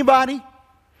anybody?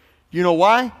 You know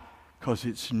why? Because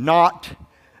it's not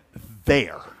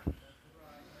there.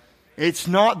 It's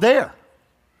not there.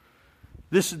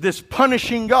 This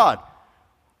punishing God.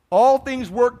 All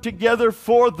things work together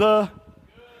for the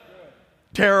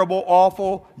terrible,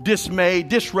 awful, dismay,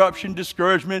 disruption,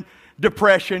 discouragement,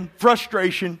 depression,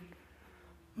 frustration.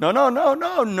 No.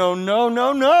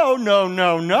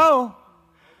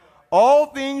 All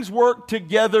things work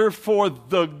together for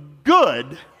the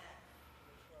good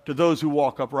to those who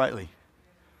walk uprightly.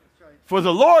 For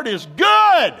the Lord is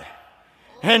good,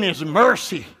 and his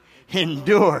mercy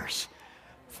endures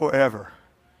forever.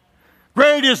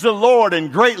 Great is the Lord,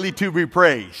 and greatly to be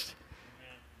praised.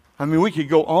 I mean, we could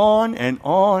go on and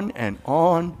on and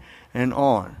on and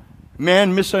on.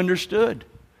 Man misunderstood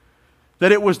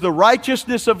that it was the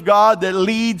righteousness of God that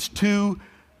leads to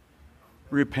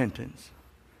repentance.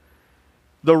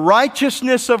 The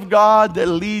righteousness of God that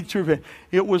leads to repentance.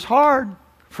 It was hard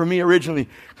for me originally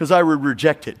because I would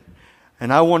reject it.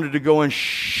 And I wanted to go and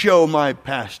show my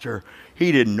pastor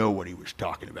he didn't know what he was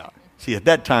talking about. See, at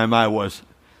that time I was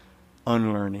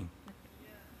unlearning.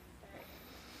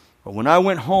 But when I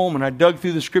went home and I dug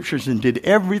through the scriptures and did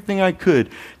everything I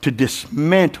could to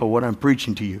dismantle what I'm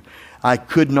preaching to you, I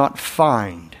could not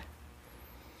find.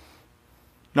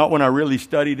 Not when I really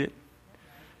studied it.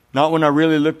 Not when I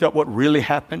really looked up what really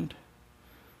happened.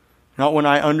 Not when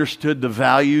I understood the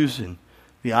values and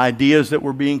the ideas that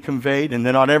were being conveyed. And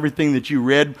then not everything that you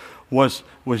read was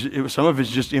some of it's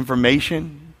just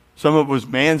information. Some of it was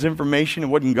man's information. It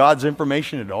wasn't God's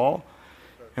information at all.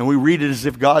 And we read it as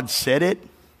if God said it.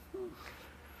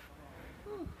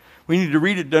 We need to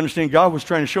read it to understand God was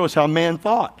trying to show us how man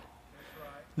thought.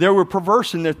 They were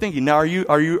perverse in their thinking. Now, are you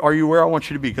where I want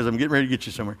you to be? Because I'm getting ready to get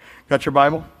you somewhere. Got your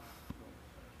Bible?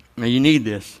 Now, you need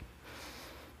this.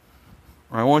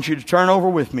 I want you to turn over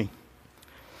with me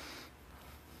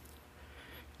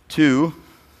to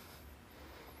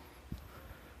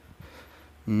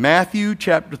Matthew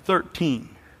chapter 13.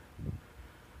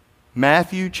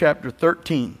 Matthew chapter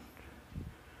 13.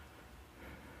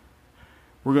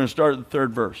 We're going to start at the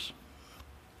 3rd verse.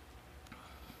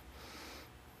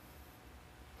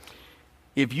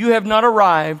 If you have not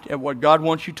arrived at what God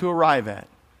wants you to arrive at,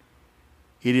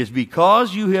 it is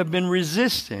because you have been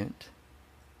resistant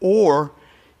or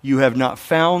you have not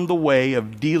found the way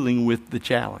of dealing with the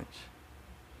challenge.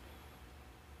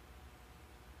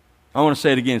 I want to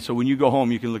say it again so when you go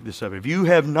home you can look this up. If you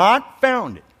have not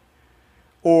found it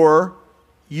or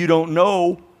you don't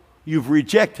know, you've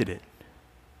rejected it,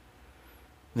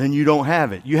 then you don't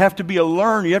have it. You have to be a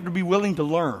learner. You have to be willing to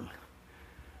learn.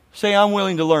 Say, I'm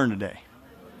willing to learn today.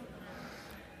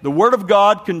 The Word of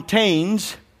God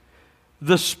contains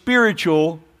the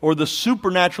spiritual or the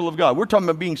supernatural of God. We're talking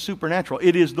about being supernatural.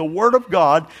 It is the Word of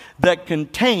God that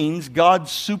contains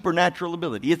God's supernatural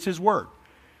ability. It's His Word.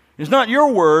 It's not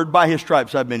your word, by His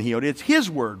stripes I've been healed. It's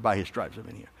His word, by His stripes I've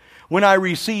been healed. When I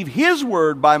receive His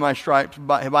word by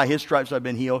His stripes I've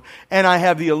been healed, and I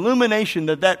have the illumination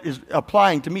that is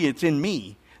applying to me, it's in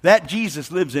me. That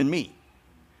Jesus lives in me.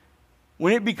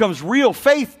 When it becomes real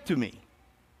faith to me,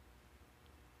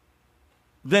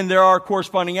 then there are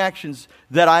corresponding actions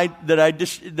that I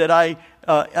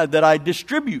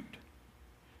distribute,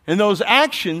 and those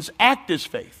actions act as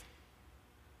faith.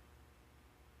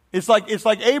 It's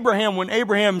like Abraham when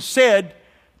Abraham said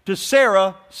to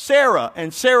Sarah, Sarah,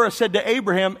 and Sarah said to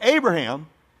Abraham, Abraham,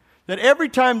 that every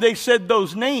time they said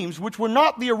those names, which were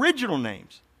not the original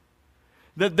names,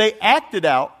 that they acted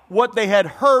out what they had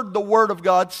heard the Word of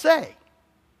God say.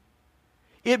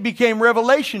 It became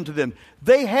revelation to them.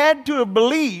 They had to have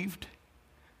believed.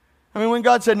 I mean, when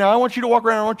God said, now I want you to walk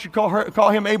around, I want you to call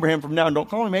him Abraham from now on. Don't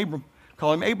call him Abram,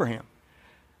 call him Abraham.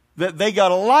 That they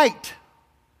got a light.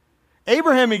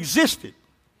 Abraham existed.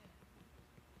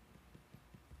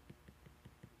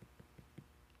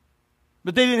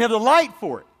 But they didn't have the light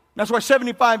for it. That's why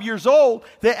 75 years old,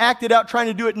 they acted out trying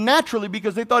to do it naturally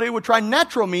because they thought it would try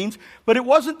natural means, but it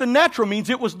wasn't the natural means,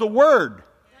 it was the Word.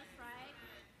 That's right.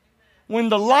 When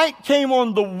the light came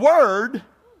on the Word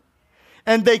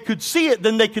and they could see it,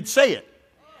 then they could say it.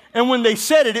 And when they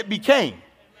said it, it became.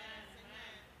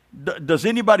 Does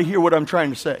anybody hear what I'm trying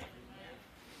to say?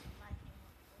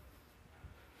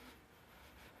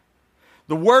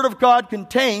 The Word of God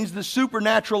contains the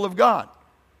supernatural of God.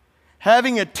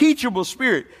 Having a teachable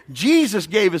spirit. Jesus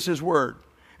gave us His Word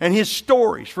and His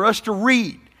stories for us to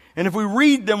read. And if we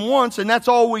read them once and that's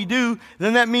all we do,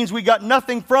 then that means we got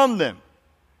nothing from them.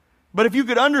 But if you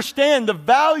could understand the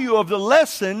value of the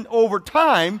lesson over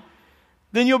time,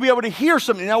 then you'll be able to hear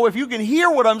something. Now, if you can hear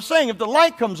what I'm saying, if the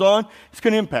light comes on, it's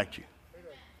going to impact you.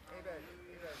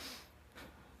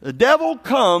 The devil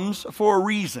comes for a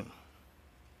reason.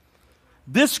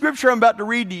 This scripture I'm about to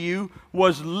read to you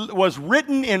was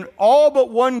written in all but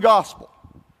one gospel.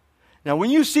 Now, when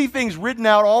you see things written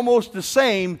out almost the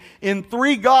same in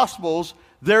 3 gospels,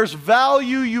 there's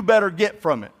value you better get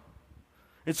from it.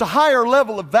 It's a higher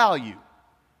level of value.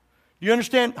 Do you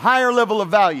understand? Higher level of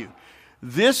value.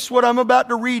 This, what I'm about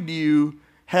to read to you,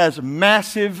 has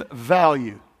massive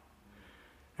value.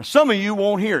 Now, some of you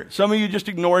won't hear it. Some of you just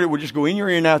ignore it. It will just go in your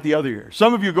ear and out the other ear.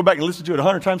 Some of you go back and listen to it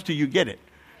 100 times till you get it.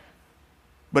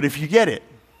 But if you get it,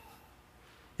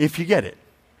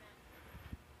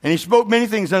 and He spoke many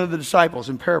things unto the disciples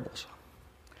in parables,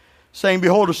 saying,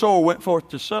 behold, a sower went forth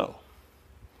to sow.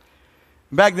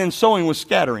 Back then, sowing was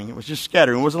scattering. It was just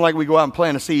scattering. It wasn't like we go out and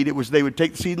plant a seed. It was they would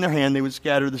take the seed in their hand, they would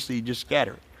scatter the seed, just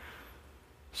scatter it.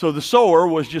 So the sower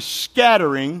was just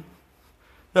scattering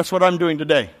That's what I'm doing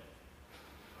today.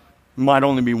 Might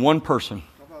only be one person.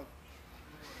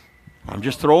 I'm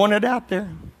just throwing it out there.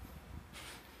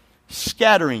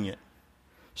 Scattering it.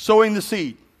 Sowing the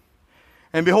seed.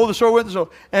 And behold, the sower went to sow.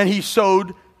 And he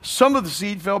sowed. Some of the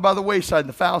seed fell by the wayside, and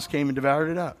the fowls came and devoured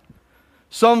it up.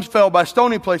 Some fell by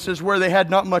stony places where they had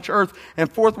not much earth,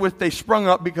 and forthwith they sprung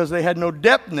up because they had no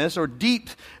depthness or deep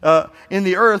in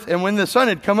the earth. And when the sun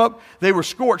had come up, they were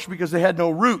scorched because they had no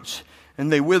roots,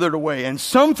 and they withered away. And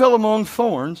some fell among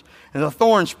thorns, and the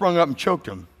thorns sprung up and choked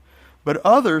them. But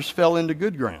others fell into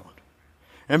good ground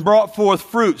and brought forth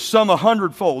fruit, some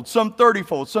 100-fold, some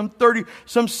 30-fold, some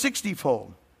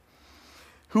 60-fold.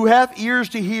 Who hath ears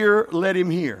to hear, let him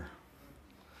hear.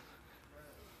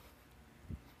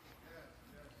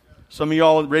 Some of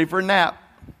y'all ready for a nap.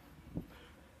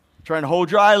 Trying to hold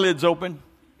your eyelids open.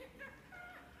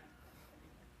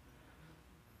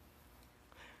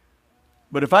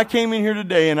 But if I came in here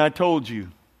today and I told you,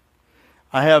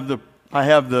 I have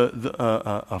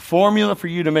a formula for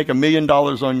you to make $1 million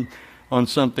on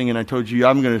something, and I told you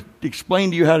I'm going to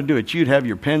explain to you how to do it, you'd have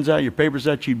your pens out, your papers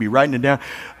out, you'd be writing it down.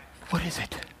 What is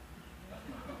it?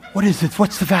 What is it?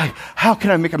 What's the value? How can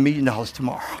I make $1 million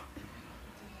tomorrow?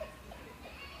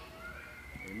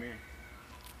 Amen.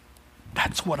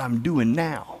 That's what I'm doing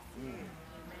now.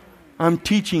 I'm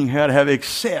teaching how to have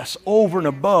excess over and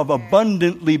above,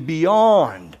 abundantly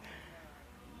beyond.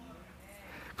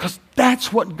 Because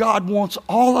that's what God wants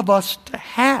all of us to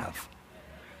have.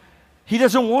 He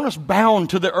doesn't want us bound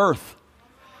to the earth.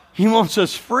 He wants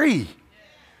us free,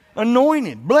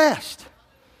 anointed, blessed.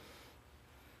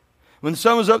 When the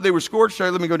sun was up, they were scorched. Sorry,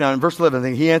 let me go down. In verse 11, I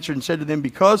think he answered and said to them,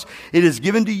 because it is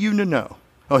given to you to know.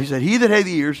 Oh, he said, he that hath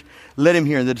ears, let him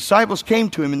hear. And the disciples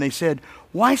came to him and they said,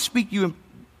 why speak you in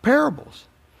parables?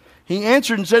 He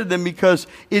answered and said to them, because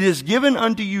it is given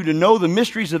unto you to know the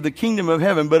mysteries of the kingdom of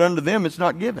heaven, but unto them it's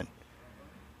not given.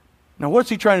 Now, what's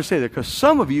he trying to say there? Because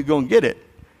some of you are going to get it,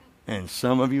 and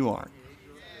some of you aren't.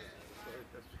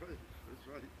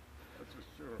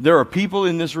 There are people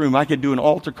in this room, I could do an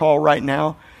altar call right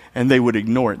now, and they would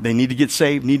ignore it. They need to get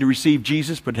saved, need to receive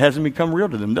Jesus, but it hasn't become real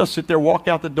to them. They'll sit there, walk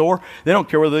out the door. They don't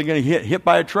care whether they're going to get hit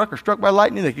by a truck or struck by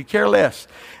lightning. They could care less.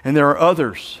 And there are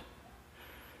others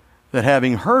that,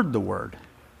 having heard the word,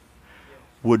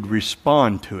 would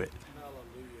respond to it.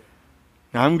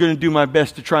 Now, I'm going to do my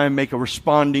best to try and make a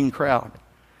responding crowd.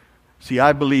 See,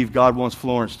 I believe God wants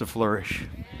Florence to flourish.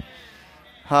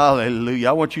 Hallelujah.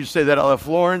 I want you to say that.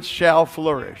 Florence shall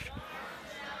flourish.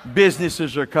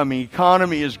 Businesses are coming.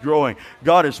 Economy is growing.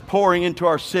 God is pouring into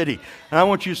our city. And I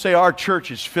want you to say our church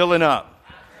is filling up.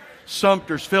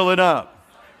 Sumter's filling up.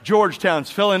 Georgetown's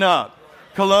filling up.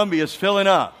 Columbia's filling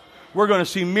up. We're going to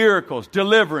see miracles,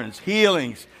 deliverance,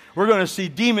 healings. We're going to see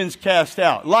demons cast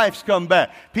out. Life's come back.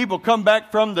 People come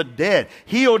back from the dead.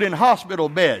 Healed in hospital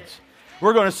beds.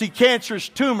 We're going to see cancerous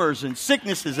tumors and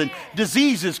sicknesses and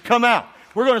diseases come out.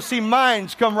 We're going to see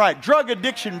minds come right. Drug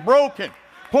addiction broken.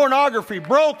 Pornography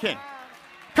broken.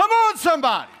 Come on,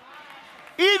 somebody.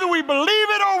 Either we believe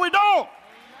it or we don't.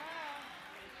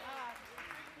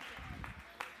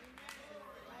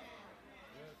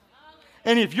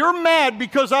 And if you're mad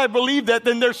because I believe that,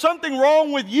 then there's something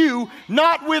wrong with you,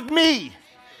 not with me.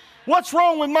 What's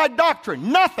wrong with my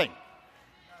doctrine? Nothing.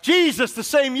 Jesus the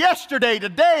same yesterday,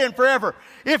 today, and forever.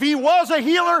 If he was a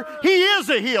healer, he is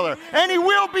a healer, and he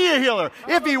will be a healer.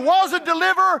 If he was a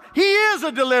deliverer, he is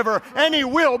a deliverer, and he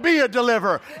will be a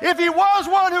deliverer. If he was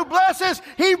one who blesses,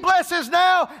 he blesses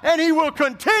now, and he will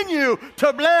continue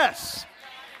to bless.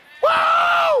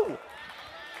 Woo!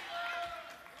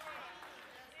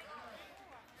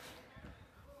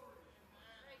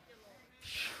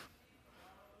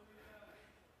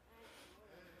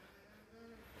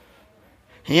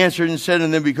 He answered and said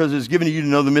unto them, because it is given to you to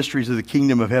know the mysteries of the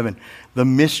kingdom of heaven. The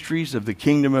mysteries of the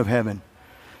kingdom of heaven.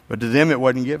 But to them it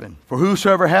wasn't given. For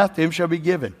whosoever hath, to him shall be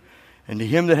given. And to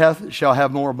him that hath shall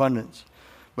have more abundance.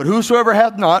 But whosoever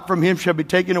hath not, from him shall be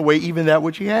taken away even that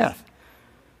which he hath.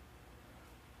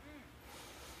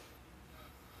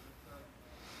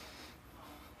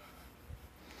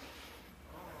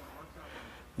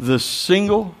 The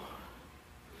single...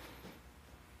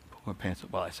 Pull my pants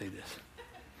up while I say this.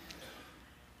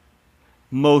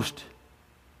 Most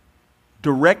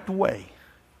direct way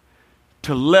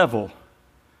to level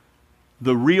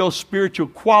the real spiritual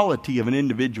quality of an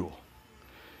individual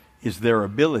is their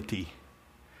ability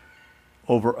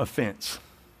over offense.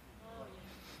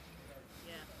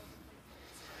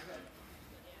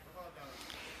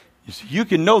 You see, you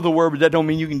can know the word, but that don't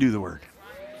mean you can do the word.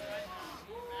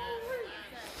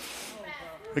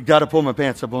 I got to pull my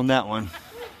pants up on that one.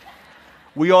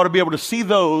 We ought to be able to see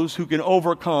those who can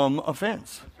overcome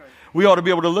offense. We ought to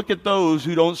be able to look at those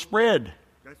who don't spread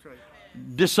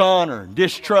dishonor,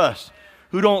 distrust,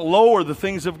 who don't lower the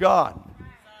things of God.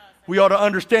 We ought to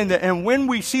understand that. And when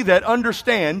we see that,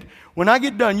 understand, when I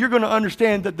get done, you're going to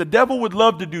understand that the devil would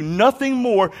love to do nothing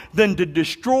more than to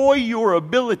destroy your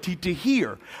ability to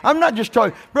hear. I'm not just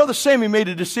talking. Brother Sammy made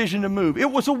a decision to move.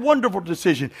 It was a wonderful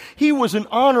decision. He was an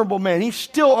honorable man. He's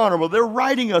still honorable. They're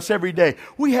writing us every day.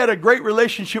 We had a great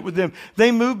relationship with them.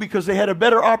 They moved because they had a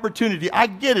better opportunity. I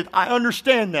get it. I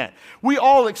understand that. We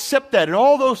all accept that and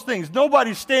all those things.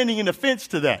 Nobody's standing in offense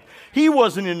to that. He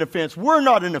wasn't in offense. We're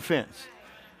not in offense.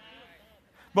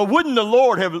 But wouldn't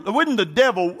the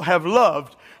devil have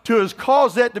loved to have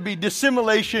caused that to be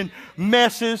dissimulation,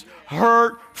 messes,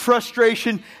 hurt,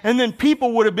 frustration, and then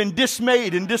people would have been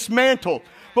dismayed and dismantled.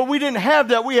 But we didn't have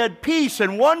that. We had peace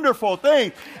and wonderful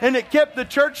things, and it kept the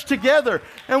church together,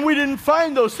 and we didn't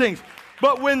find those things.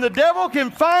 But when the devil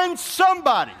can find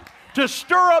somebody to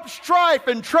stir up strife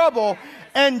and trouble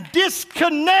and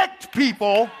disconnect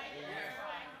people,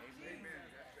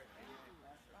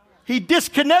 he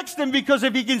disconnects them, because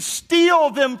if he can steal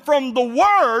them from the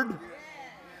Word,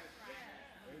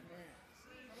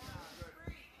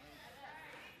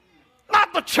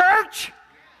 not the church,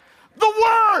 the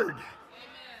Word.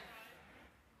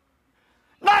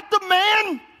 Not the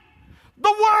man,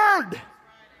 the Word.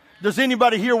 Does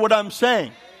anybody hear what I'm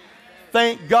saying?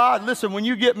 Thank God. Listen, when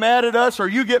you get mad at us, or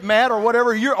you get mad or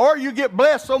whatever, or you get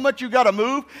blessed so much you got to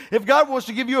move. If God wants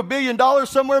to give you $1 billion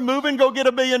somewhere, move and go get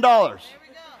 $1 billion.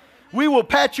 We will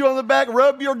pat you on the back,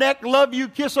 rub your neck, love you,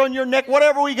 kiss on your neck,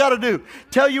 whatever we got to do.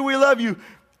 Tell you we love you.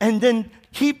 And then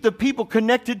keep the people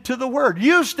connected to the Word.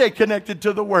 You stay connected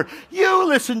to the Word. You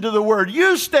listen to the Word.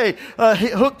 You stay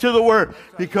hooked to the Word.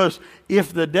 Because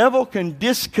if the devil can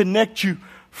disconnect you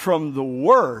from the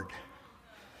Word,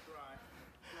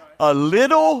 a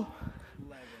little...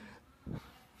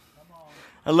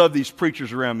 I love these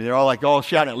preachers around me. They're all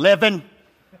shouting, leaven,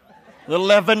 little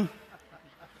leaven.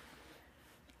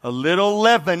 A little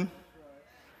leaven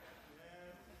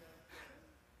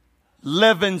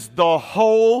leavens the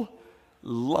whole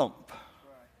lump.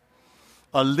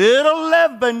 A little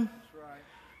leaven.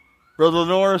 Brother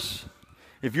Norris,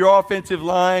 if your offensive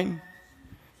line,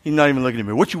 he's not even looking at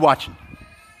me. What you watching?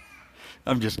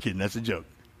 I'm just kidding. That's a joke.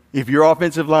 If your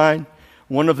offensive line,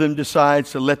 one of them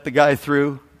decides to let the guy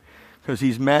through because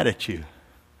he's mad at you,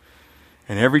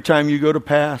 and every time you go to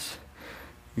pass,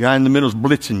 the guy in the middle's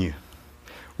blitzing you,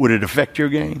 would it affect your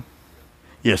game?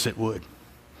 Yes, it would.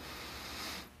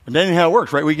 But that ain't how it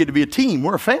works, right? We get to be a team.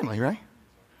 We're a family, right?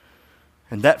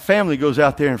 And that family goes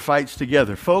out there and fights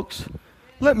together. Folks,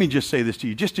 let me just say this to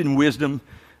you, just in wisdom,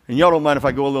 and y'all don't mind if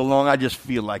I go a little long. I just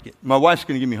feel like it. My wife's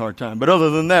going to give me a hard time. But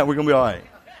other than that, we're going to be all right.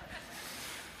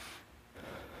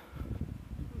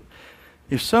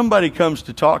 If somebody comes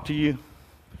to talk to you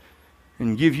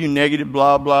and give you negative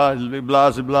blah, blah, blah,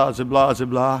 blah, blah, blah, blah,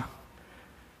 blah,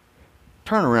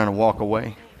 turn around and walk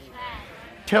away.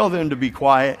 Tell them to be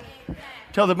quiet.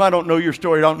 Tell them, I don't know your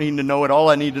story. I don't need to know it. All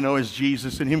I need to know is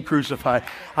Jesus and Him crucified.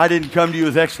 I didn't come to you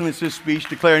with excellence of speech,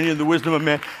 declaring you the wisdom of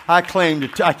man. I came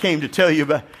to tell you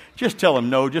about. Just tell them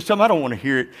no. Just tell them I don't want to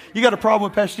hear it. You got a problem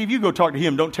with Pastor Steve? You go talk to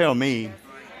him. Don't tell me.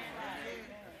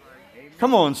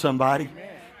 Come on, somebody.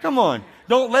 Come on.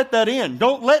 Don't let that in.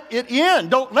 Don't let it in.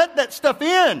 Don't let that stuff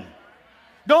in.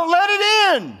 Don't let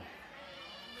it in.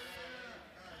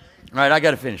 All right, I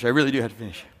got to finish. I really do have to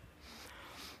finish.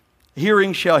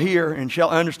 Hearing shall hear and shall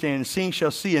understand, and seeing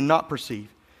shall see and not perceive.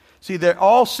 See, they're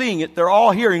all seeing it, they're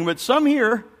all hearing, but some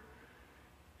hear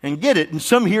and get it, and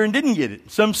some hear and didn't get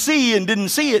it. Some see and didn't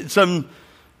see it. Some,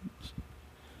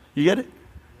 you get it?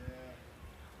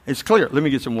 It's clear. Let me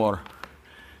get some water.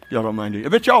 Y'all don't mind, do you? I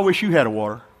bet y'all wish you had a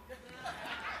water.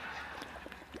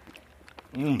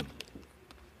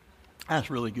 That's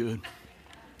really good.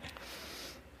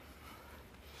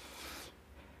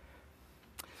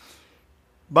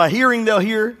 By hearing they'll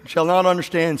hear, shall not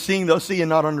understand. Seeing they'll see and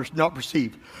not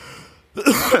perceive.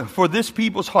 For this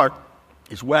people's heart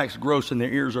is waxed gross, and their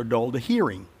ears are dull to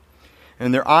hearing.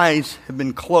 And their eyes have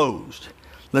been closed,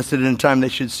 lest at any time they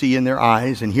should see in their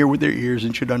eyes, and hear with their ears,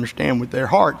 and should understand with their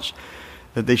hearts,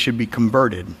 that they should be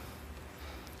converted,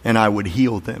 and I would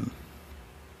heal them.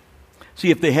 See,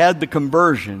 if they had the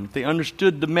conversion, if they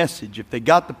understood the message, if they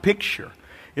got the picture,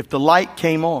 if the light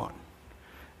came on,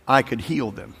 I could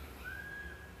heal them.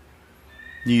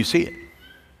 Do you see it?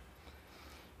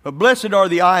 But blessed are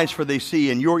the eyes, for they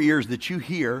see, and your ears that you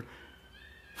hear.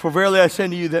 For verily I say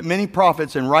to you that many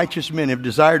prophets and righteous men have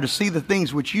desired to see the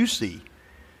things which you see,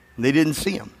 and they didn't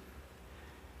see them.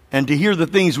 And to hear the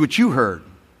things which you heard,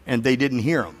 and they didn't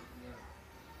hear them.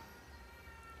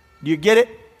 Do you get it?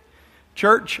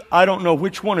 Church, I don't know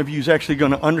which one of you is actually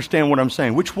going to understand what I'm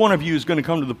saying. Which one of you is going to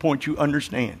come to the point you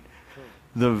understand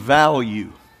the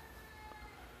value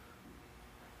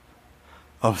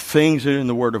of things that are in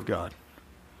the Word of God.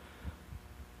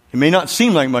 It may not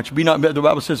seem like much. The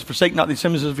Bible says, forsake not the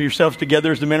assemblies of yourselves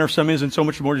together as the manner of some is, and so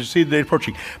much more as you see the day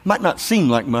approaching. Might not seem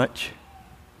like much.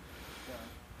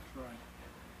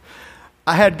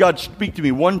 I had God speak to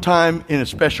me one time in a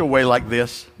special way like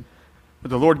this. But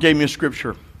the Lord gave me a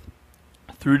scripture.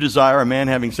 Through desire, a man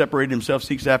having separated himself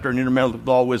seeks after an intermeddle with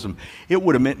all wisdom. It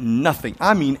would have meant nothing.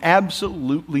 I mean,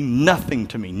 absolutely nothing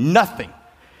to me. Nothing.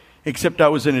 Except I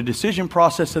was in a decision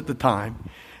process at the time.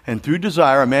 And through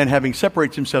desire, a man having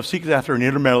separated himself seeks after an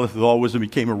intermeddle with all wisdom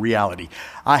became a reality.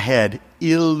 I had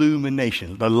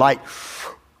illumination. The light,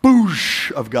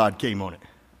 boosh, of God came on it.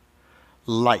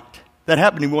 Light. That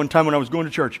happened to me one time when I was going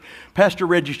to church. Pastor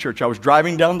Reggie's church. I was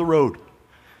driving down the road.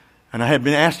 And I had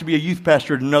been asked to be a youth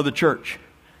pastor at another church.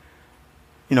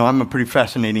 You know, I'm a pretty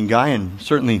fascinating guy and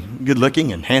certainly good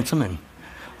looking and handsome and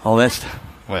all that stuff.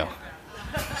 Well.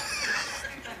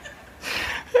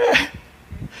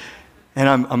 And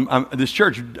I'm this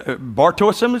church, Bartow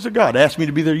Assemblies of God, asked me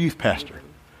to be their youth pastor.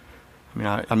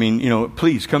 I mean, you know,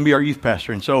 please come be our youth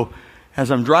pastor. And so as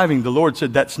I'm driving, the Lord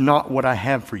said, that's not what I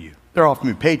have for you. They're offering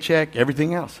me a paycheck,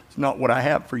 everything else. It's not what I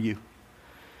have for you.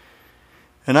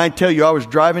 And I tell you, I was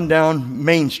driving down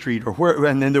Main Street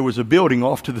and then there was a building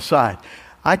off to the side.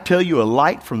 I tell you, a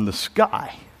light from the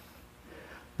sky,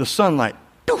 the sunlight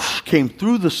came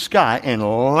through the sky and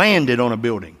landed on a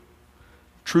building.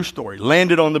 True story.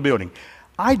 Landed on the building.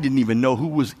 I didn't even know who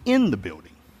was in the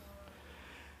building.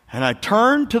 And I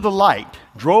turned to the light,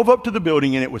 drove up to the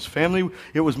building, and it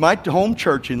was my home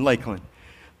church in Lakeland.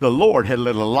 The Lord had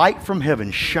let a light from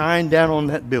heaven shine down on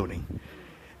that building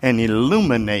and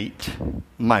illuminate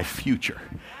my future.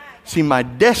 See, my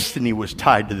destiny was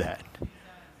tied to that.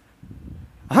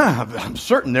 I'm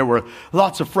certain there were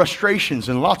lots of frustrations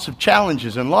and lots of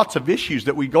challenges and lots of issues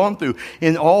that we've gone through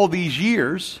in all these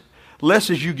years. Less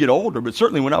as you get older, but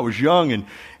certainly when I was young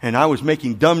and I was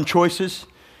making dumb choices,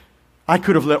 I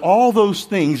could have let all those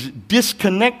things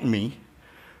disconnect me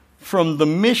from the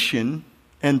mission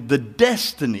and the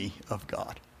destiny of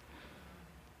God.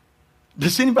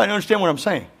 Does anybody understand what I'm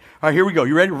saying? All right, here we go.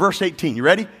 You ready? Verse 18. You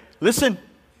ready? Listen.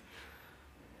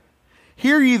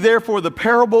 Hear ye therefore the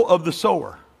parable of the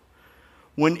sower.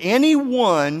 When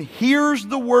anyone hears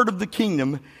the word of the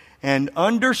kingdom and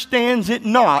understands it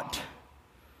not,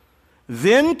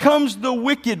 then comes the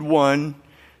wicked one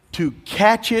to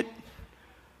catch it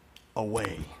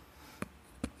away.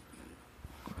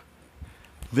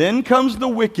 Then comes the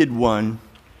wicked one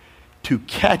to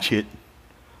catch it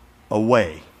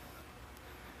away.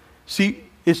 See,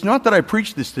 it's not that I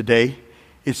preach this today.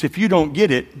 It's if you don't get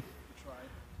it,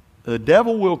 the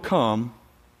devil will come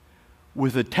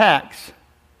with attacks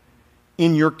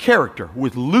in your character,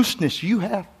 with looseness you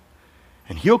have.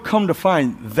 And he'll come to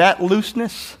find that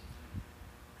looseness,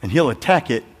 and he'll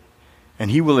attack it, and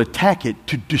he will attack it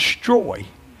to destroy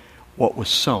what was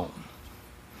sown.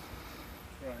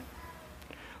 Right.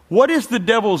 What is the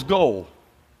devil's goal?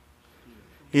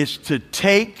 Is to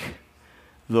take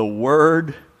the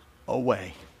word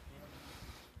away.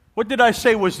 What did I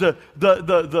say was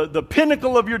the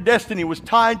pinnacle of your destiny was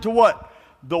tied to what?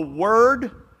 The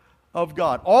word of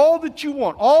God. All that you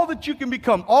want, all that you can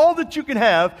become, all that you can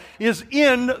have is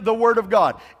in the Word of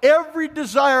God. Every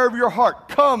desire of your heart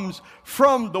comes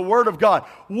from the Word of God.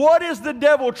 What is the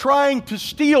devil trying to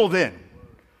steal then?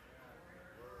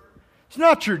 It's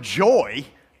not your joy.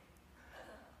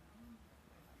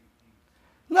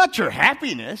 Not your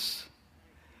happiness.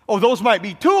 Oh, those might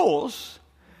be tools.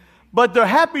 But the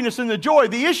happiness and the joy,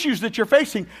 the issues that you're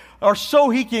facing are so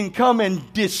he can come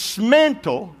and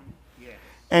dismantle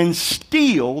and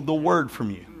steal the word from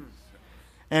you.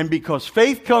 And because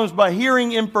faith comes by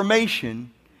hearing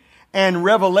information and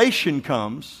revelation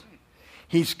comes,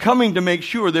 he's coming to make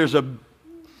sure there's a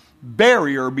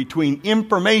barrier between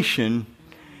information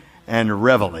and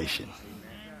revelation.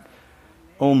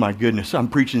 Oh my goodness, I'm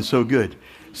preaching so good.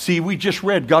 See, we just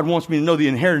read, God wants me to know the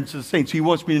inheritance of the saints. He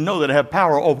wants me to know that I have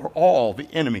power over all the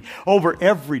enemy, over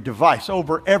every device,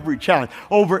 over every challenge,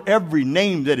 over every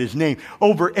name that is named,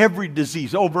 over every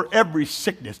disease, over every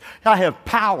sickness. I have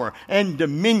power and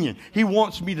dominion. He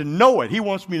wants me to know it. He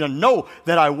wants me to know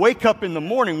that I wake up in the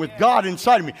morning with God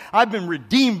inside of me. I've been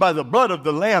redeemed by the blood of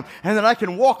the Lamb, and that I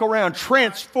can walk around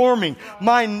transforming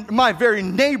my very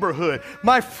neighborhood,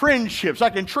 my friendships. I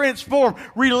can transform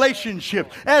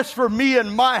relationships. As for me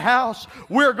and my house,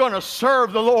 we're going to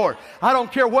serve the Lord. I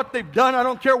don't care what they've done. I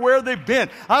don't care where they've been.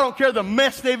 I don't care the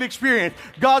mess they've experienced.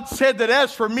 God said that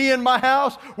as for me and my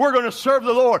house, we're going to serve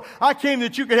the Lord. I came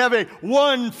that you could have a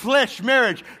one flesh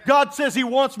marriage. God says He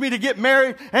wants me to get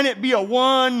married and it be a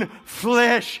one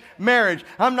flesh marriage.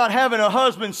 I'm not having a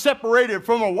husband separated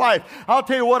from a wife. I'll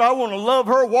tell you what, I want to love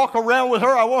her, walk around with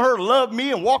her. I want her to love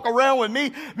me and walk around with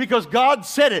me because God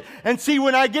said it. And see,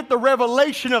 when I get the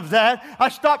revelation of that, I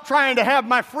stop trying to have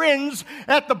my friends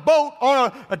at the boat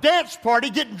on a dance party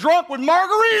getting drunk with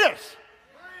margaritas.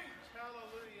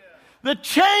 The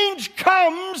change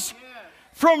comes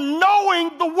from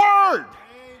knowing the Word.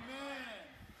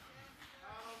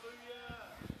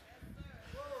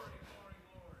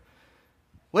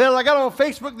 Well, I got on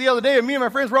Facebook the other day, and me and my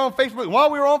friends were on Facebook. And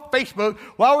while we were on Facebook,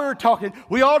 while we were talking,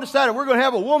 we all decided we're going to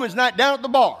have a woman's night down at the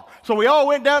bar. So we all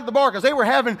went down at the bar because they were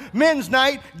having men's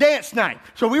night, dance night.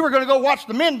 So we were going to go watch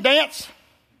the men dance.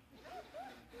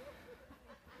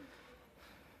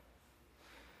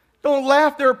 Don't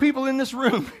laugh. There are people in this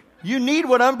room. You need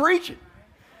what I'm preaching.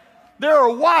 There are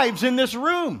wives in this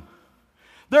room.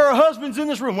 There are husbands in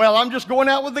this room. Well, I'm just going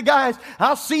out with the guys.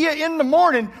 I'll see you in the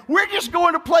morning. We're just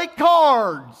going to play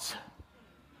cards.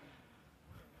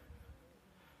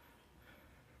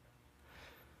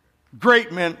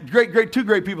 Great men, two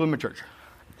great people in my church.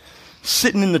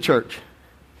 Sitting in the church.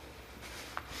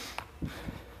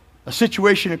 A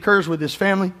situation occurs with this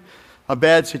family, a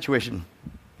bad situation.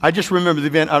 I just remember the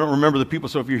event. I don't remember the people,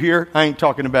 so if you're here, I ain't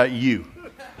talking about you.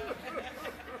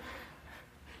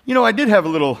 You know, I did have a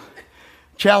little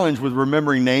challenge with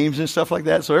remembering names and stuff like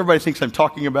that, so everybody thinks I'm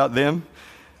talking about them.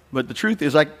 But the truth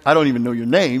is, I don't even know your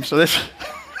name, so that's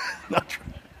not true.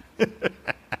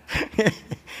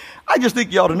 I just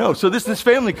think you ought to know. So this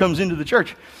family comes into the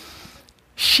church.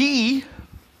 She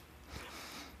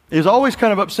is always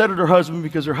kind of upset at her husband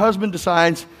because her husband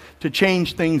decides to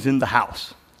change things in the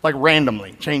house, like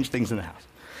randomly change things in the house.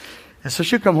 And so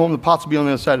she'll come home, the pots will be on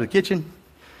the other side of the kitchen.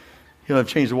 He'll have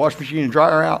changed the washing machine and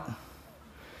dryer out.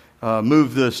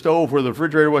 Move the stove where the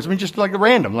refrigerator was. I mean, just like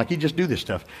random, like he'd just do this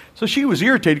stuff. So she was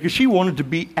irritated because she wanted to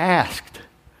be asked.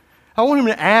 I want him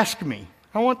to ask me.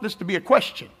 I want this to be a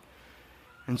question.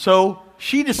 And so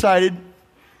she decided,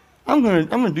 I'm going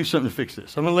to do something to fix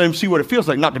this. I'm going to let him see what it feels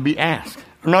like not to be asked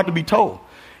or not to be told.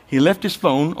 He left his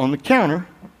phone on the counter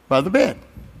by the bed.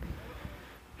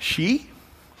 She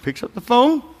picks up the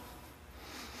phone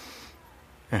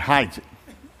and hides it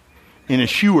in a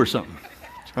shoe or something.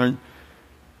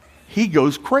 He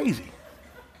goes crazy.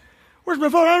 Where's my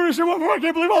phone? I don't understand. I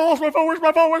can't believe I lost my phone. Where's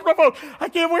my phone? Where's my phone? I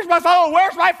can't. Where's my phone?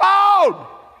 Where's my phone?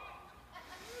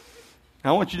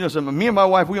 Now, I want you to know something. Me and my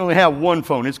wife, we only have one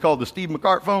phone. It's called the Steve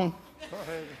McCart phone.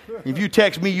 If you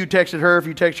text me, you texted her. If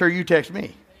you text her, you text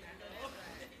me.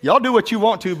 Y'all do what you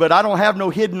want to, but I don't have no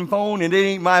hidden phone, and it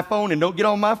ain't my phone, and don't get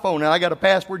on my phone. Now, I got a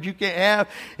password you can't have.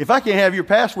 If I can't have your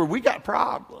password, we got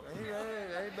problems.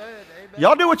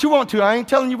 Y'all do what you want to. I ain't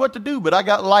telling you what to do, but I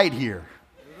got light here.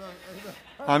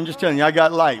 I'm just telling you, I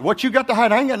got light. What you got to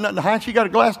hide? I ain't got nothing to hide. She got a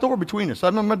glass door between us.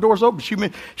 I mean, my door's open.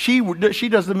 She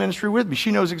does the ministry with me.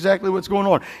 She knows exactly what's going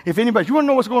on. If anybody, you want to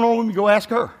know what's going on with me, go ask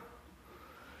her.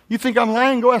 You think I'm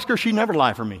lying? Go ask her. She never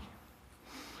lie for me.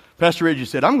 Pastor Reggie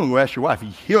said, I'm going to go ask your wife.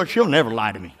 She'll never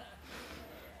lie to me.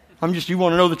 You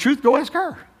want to know the truth? Go ask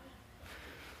her.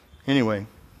 Anyway.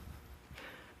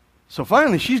 So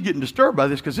finally, she's getting disturbed by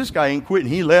this because this guy ain't quitting.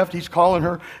 He left. He's calling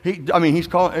her. He's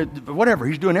calling, whatever.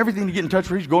 He's doing everything to get in touch with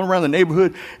her. He's going around the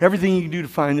neighborhood, everything he can do to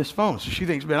find this phone. So she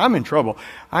thinks, man, I'm in trouble.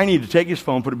 I need to take his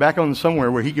phone, put it back on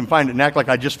somewhere where he can find it and act like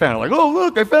I just found it. Like, oh,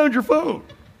 look, I found your phone.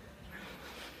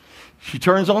 She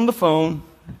turns on the phone,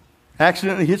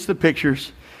 accidentally hits the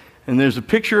pictures, and there's a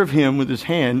picture of him with his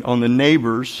hand on the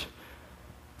neighbor's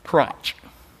crotch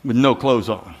with no clothes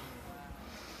on.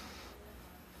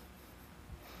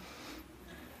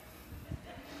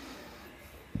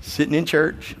 Sitting in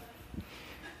church,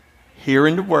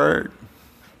 hearing the word.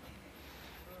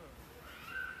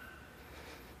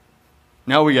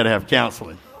 Now we got to have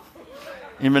counseling.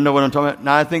 Even know what I'm talking about?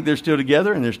 Now I think they're still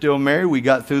together and they're still married. We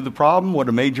got through the problem. What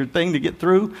a major thing to get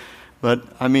through. But,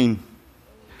 I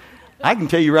can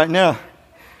tell you right now,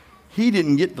 he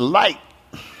didn't get the light.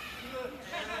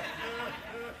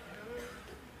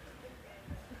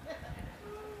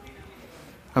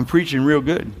 I'm preaching real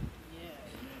good.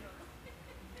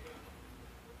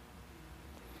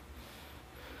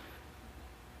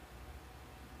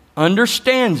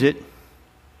 Understands it,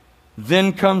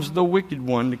 then comes the wicked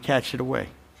one to catch it away.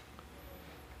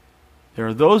 There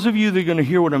are those of you that are going to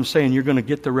hear what I'm saying. You're going to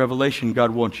get the revelation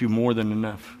God wants you more than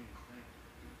enough.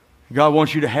 God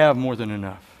wants you to have more than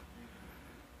enough.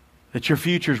 that your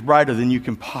future is brighter than you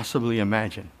can possibly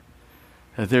imagine,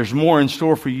 that there's more in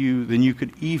store for you than you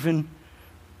could even.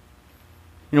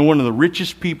 You know, one of the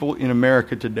richest people in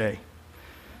America today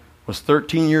was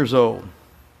 13 years old.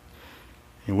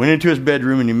 He went into his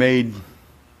bedroom and he made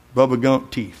Bubba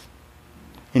Gump teeth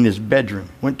in his bedroom.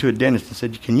 Went to a dentist and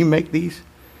said, "Can you make these?"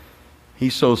 He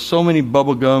sold so many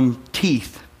Bubba Gum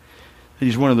teeth that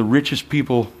he's one of the richest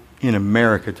people in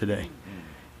America today.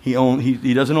 He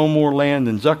doesn't own more land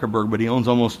than Zuckerberg, but he owns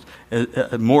almost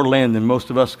more land than most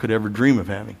of us could ever dream of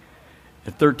having.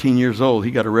 At 13 years old,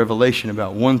 he got a revelation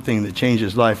about one thing that changed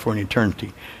his life for an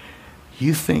eternity.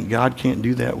 You think God can't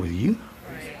do that with you?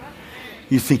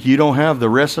 You think you don't have the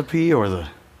recipe or the...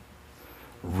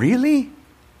 Really?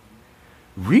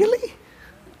 Really?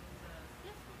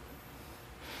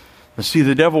 But see,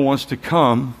 the devil wants to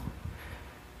come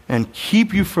and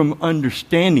keep you from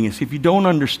understanding it. See, if you don't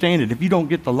understand it, if you don't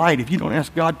get the light, if you don't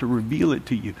ask God to reveal it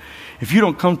to you, if you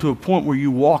don't come to a point where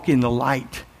you walk in the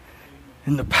light,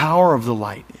 in the power of the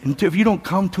light, and if you don't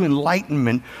come to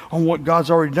enlightenment on what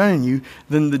God's already done in you,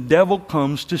 then the devil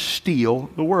comes to steal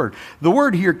the word. The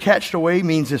word here, catched away,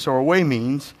 means this, or away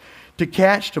means to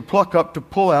catch, to pluck up, to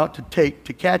pull out, to take,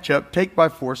 to catch up, take by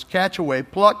force, catch away,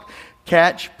 pluck,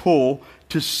 catch, pull,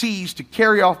 to seize, to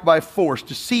carry off by force,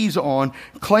 to seize on,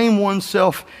 claim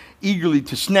oneself eagerly,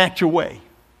 to snatch away.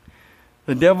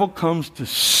 The devil comes to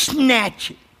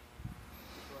snatch it.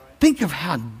 Think of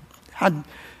how,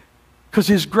 because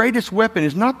his greatest weapon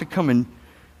is not to come and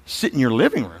sit in your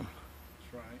living room.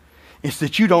 That's right. It's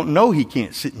that you don't know he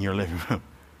can't sit in your living room.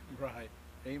 Right.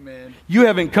 Amen. You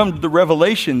haven't come to the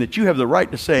revelation that you have the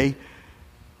right to say,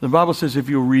 the Bible says if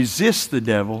you'll resist the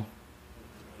devil,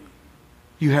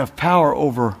 you have power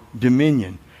over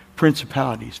dominion,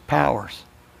 principalities, powers.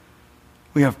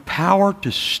 We have power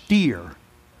to steer.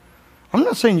 I'm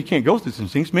not saying you can't go through some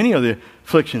things. Many are the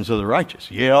afflictions of the righteous.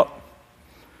 Yep.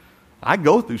 I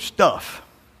go through stuff.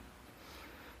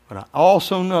 But I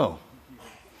also know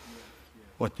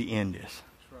what the end is.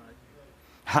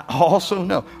 I also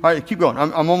know. All right, keep going.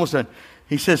 I'm almost done.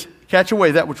 He says, catch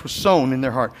away that which was sown in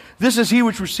their heart. This is he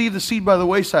which received the seed by the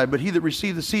wayside, but he that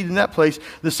received the seed in that place,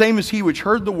 the same is he which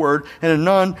heard the word, and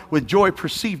anon with joy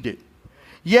perceived it.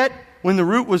 Yet, when the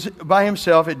root was by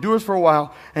himself, it dureth for a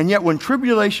while, and yet when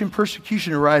tribulation,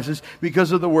 persecution arises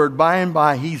because of the word, by and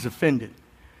by he's offended.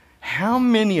 How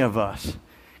many of us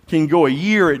can go a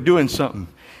year at doing something,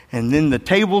 and then the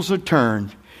tables are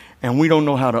turned, and we don't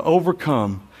know how to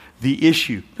overcome the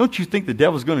issue? Don't you think the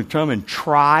devil's going to come and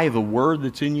try the word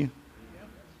that's in you?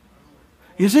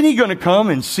 Isn't he going to come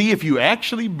and see if you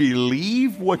actually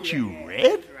believe what you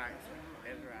read?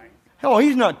 Hell,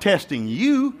 he's not testing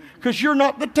you because you're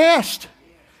not the test.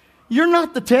 You're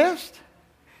not the test.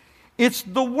 It's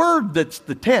the word that's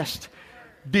the test.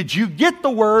 Did you get the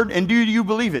word and do you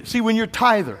believe it? See, when you're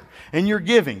tither and you're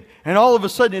giving and all of a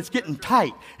sudden it's getting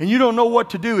tight and you don't know what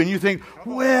to do and you think,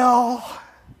 well...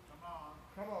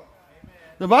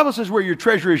 The Bible says where your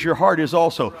treasure is, your heart is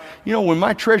also. You know, when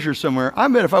my treasure's somewhere, I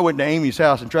bet if I went to Amy's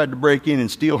house and tried to break in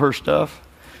and steal her stuff,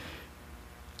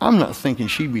 I'm not thinking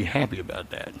she'd be happy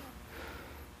about that.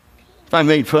 If I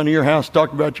made fun of your house,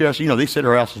 talked about your house, you know, they said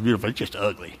her house was beautiful. It's just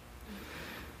ugly.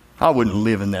 I wouldn't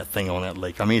live in that thing on that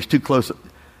lake. I mean, it's too close.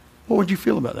 What would you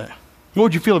feel about that? What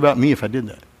would you feel about me if I did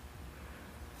that?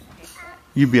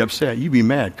 You'd be upset. You'd be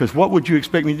mad. Because what would you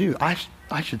expect me to do?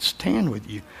 I should stand with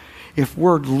you. If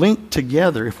we're linked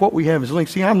together, if what we have is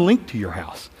linked, see, I'm linked to your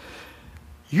house.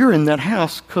 You're in that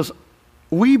house because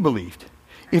we believed.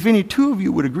 If any two of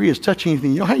you would agree as touching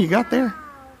anything, you know how you got there?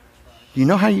 You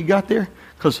know how you got there?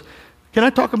 Because, can I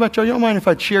talk about y'all? You don't mind if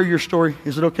I share your story?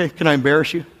 Is it okay? Can I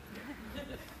embarrass you?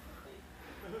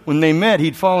 When they met,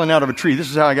 he'd fallen out of a tree. This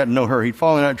is how I got to know her. He'd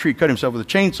fallen out of a tree, cut himself with a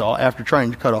chainsaw after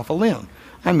trying to cut off a limb.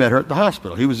 I met her at the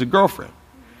hospital. He was a girlfriend.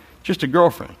 Just a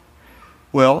girlfriend.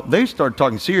 Well, they started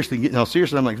talking seriously, getting all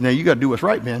serious. I'm like, now you got to do what's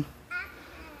right, Ben.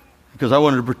 Because I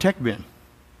wanted to protect Ben.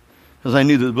 Because I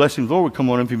knew that the blessing of the Lord would come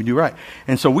on him if he would do right.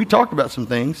 And so we talked about some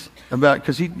things about,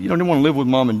 because he didn't want to live with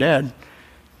mom and dad.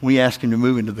 We asked him to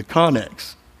move into the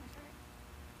Connex.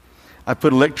 I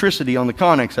put electricity on the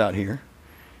Connex out here.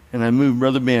 And I moved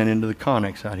Brother Ben into the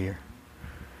Connex out here.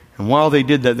 And while they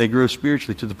did that, they grew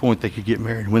spiritually to the point they could get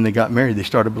married. When they got married, they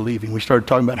started believing. We started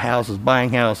talking about houses,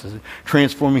 buying houses,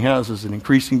 transforming houses, and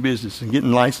increasing business, and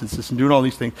getting licenses, and doing all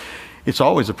these things. It's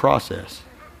always a process.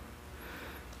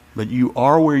 But you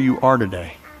are where you are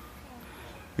today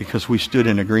because we stood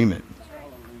in agreement.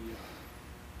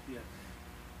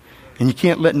 And you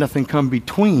can't let nothing come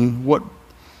between what...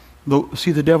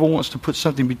 See, the devil wants to put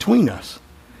something between us.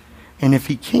 And if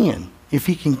he can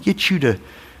get you to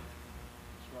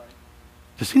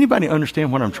Does anybody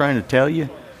understand what I'm trying to tell you?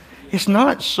 It's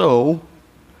not so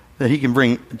that he can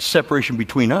bring separation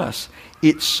between us.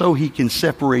 It's so he can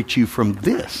separate you from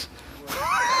this.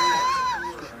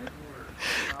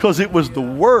 Because it was the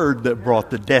word that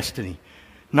brought the destiny.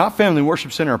 Not Family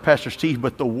Worship Center or Pastor Steve,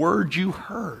 but the word you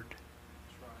heard.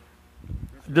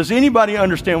 Does anybody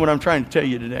understand what I'm trying to tell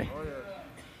you today?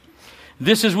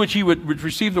 This is which he would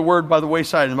receive the word by the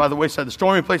wayside, and by the wayside the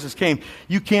stormy places came.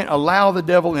 You can't allow the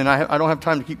devil, and I don't have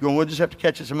time to keep going. We'll just have to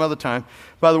catch it some other time.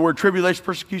 By the word, tribulation,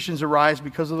 persecutions arise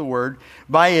because of the word.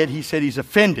 By it, he said he's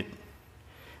offended.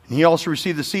 And he also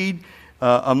received the seed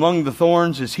among the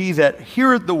thorns is he that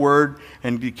heareth the word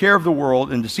and the care of the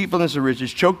world and deceitfulness of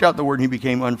riches choked out the word and he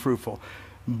became unfruitful.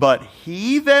 But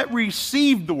he that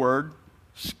received the word,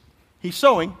 he's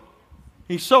sowing.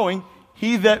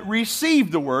 He that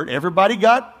received the word, everybody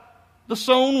got the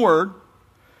sown word,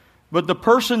 but the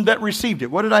person that received it,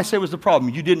 what did I say was the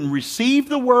problem? You didn't receive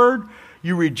the word,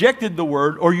 you rejected the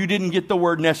word, or you didn't get the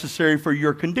word necessary for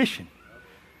your condition.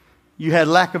 You had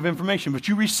lack of information, but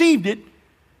you received it.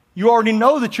 You already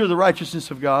know that you're the righteousness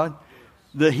of God.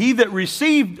 He that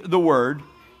received the word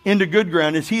into good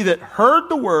ground is he that heard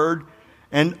the word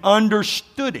and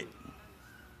understood it.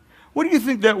 What do you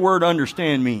think that word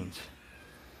understand means?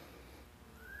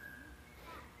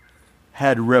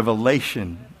 Had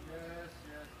revelation,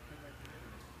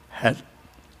 had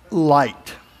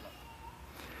light.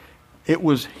 It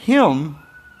was him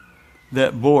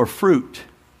that bore fruit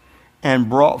and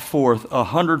brought forth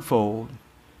 100-fold,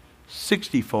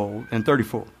 60-fold, and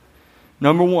 30-fold.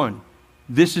 Number one,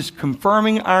 this is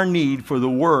confirming our need for the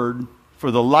word, for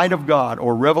the light of God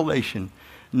or revelation,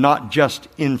 not just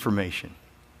information.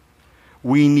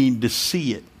 We need to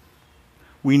see it.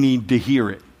 We need to hear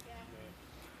it.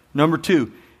 Number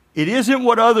two, it isn't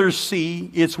what others see,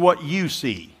 it's what you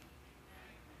see.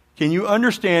 Can you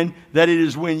understand that it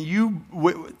is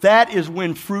that is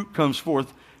when fruit comes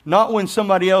forth, not when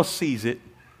somebody else sees it?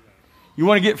 You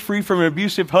want to get free from an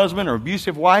abusive husband or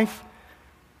abusive wife?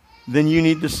 Then you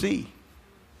need to see.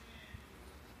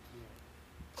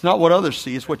 It's not what others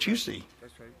see, it's what you see.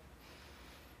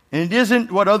 And it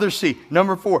isn't what others see.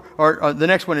 Number four, or the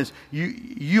next one is,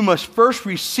 you must first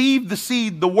receive the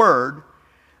seed, the word,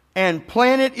 and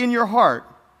plant it in your heart,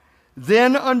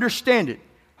 then understand it.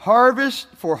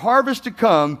 For harvest to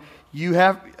come, you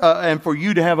have, and for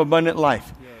you to have abundant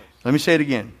life. Yes. Let me say it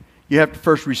again. You have to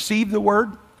first receive the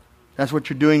word. That's what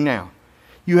you're doing now.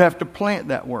 You have to plant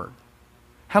that word.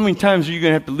 How many times are you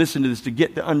going to have to listen to this to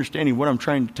get the understanding of what I'm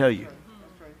trying to tell you?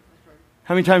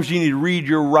 How many times do you need to read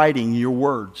your writing, your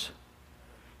words?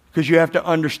 Because you have to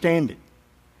understand it.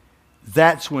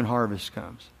 That's when harvest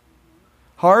comes.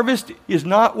 Harvest is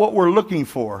not what we're looking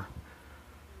for.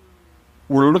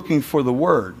 We're looking for the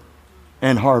word,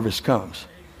 and harvest comes.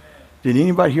 Did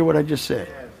anybody hear what I just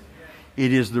said?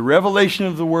 It is the revelation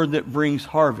of the word that brings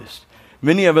harvest.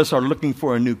 Many of us are looking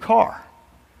for a new car.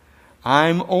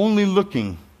 I'm only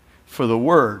looking for the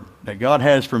word that God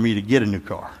has for me to get a new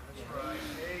car.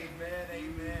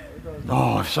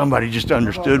 Oh, if somebody just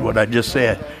understood what I just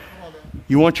said.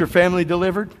 You want your family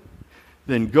delivered?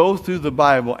 Then go through the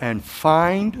Bible and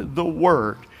find the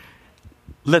word.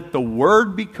 Let the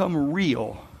word become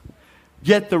real.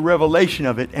 Get the revelation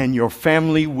of it, and your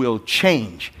family will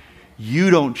change.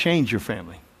 You don't change your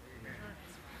family.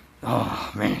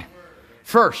 Oh, man.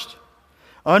 First,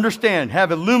 understand,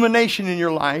 have illumination in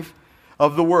your life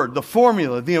of the word. The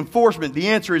formula, the enforcement, the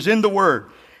answer is in the word.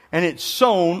 And it's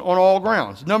sown on all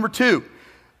grounds. Number two,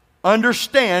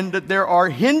 understand that there are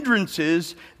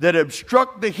hindrances that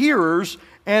obstruct the hearers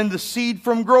and the seed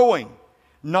from growing.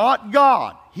 Not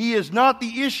God. He is not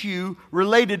the issue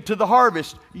related to the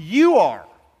harvest. You are.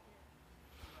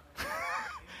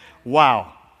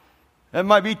 Wow. That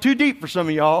might be too deep for some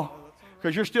of y'all,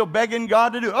 because you're still begging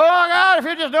God to do. Oh, God, if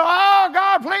you just do. Oh,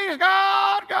 God, please,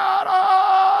 God, God.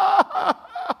 Oh.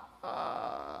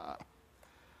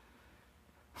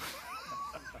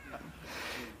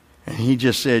 And he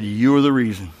just said, you're the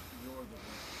reason.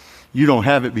 You don't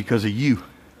have it because of you.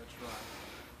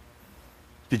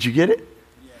 Did you get it?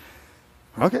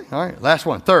 Okay, all right. Last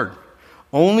one. Third,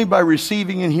 only by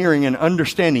receiving and hearing and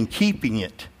understanding, keeping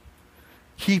it,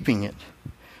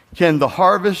 can the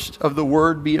harvest of the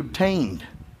word be obtained.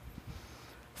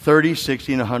 30,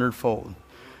 60, and 100-fold.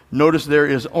 Notice there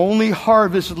is only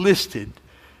harvest listed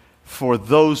for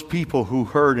those people who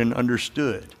heard and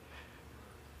understood.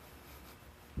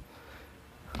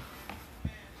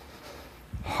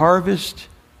 Harvest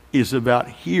is about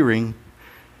hearing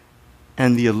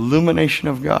and the illumination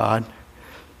of God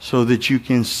so that you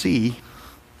can see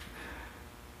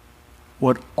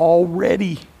what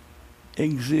already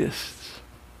exists.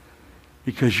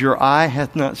 Because your eye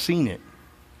hath not seen it,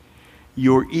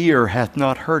 your ear hath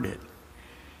not heard it,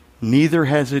 neither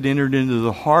has it entered into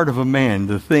the heart of a man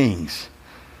the things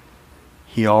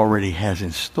he already has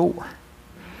in store.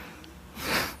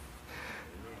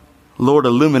 Lord,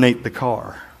 illuminate the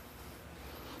car.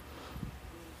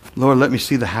 Lord, let me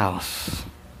see the house.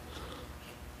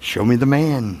 Show me the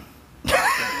man.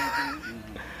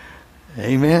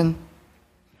 Amen.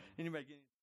 Anybody get